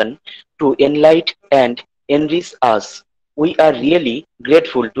information to enlighten and enrich us. We are really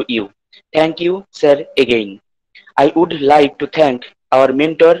grateful to you. Thank you, sir, again. I would like to thank our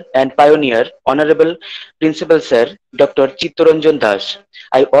mentor and pioneer, Honorable Principal Sir Dr. Chittaranjan Das.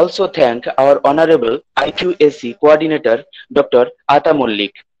 I also thank our Honorable IQAC Coordinator Dr. Ata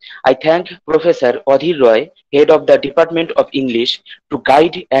Mollik. I thank Professor Adhir Roy, Head of the Department of English, to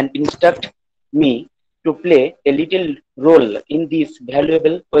guide and instruct me to play a little role in this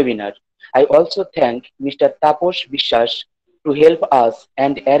valuable webinar. I also thank Mr. Taposh বিশ্বাস to help us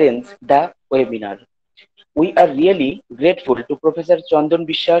and arrange the webinar. We are really grateful to Professor Chandan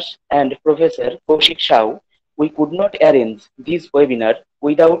Bishwas and Professor Kaushik Shao. We could not arrange this webinar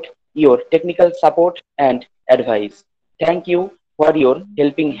without your technical support and advice. Thank you for your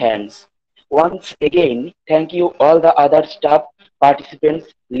helping hands. Once again, thank you all the other staff, participants,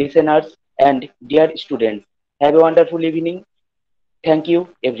 listeners, and dear students. Have a wonderful evening. Thank you,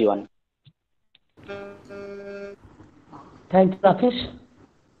 everyone. Thank you, Rakesh.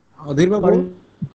 Adhir Babu,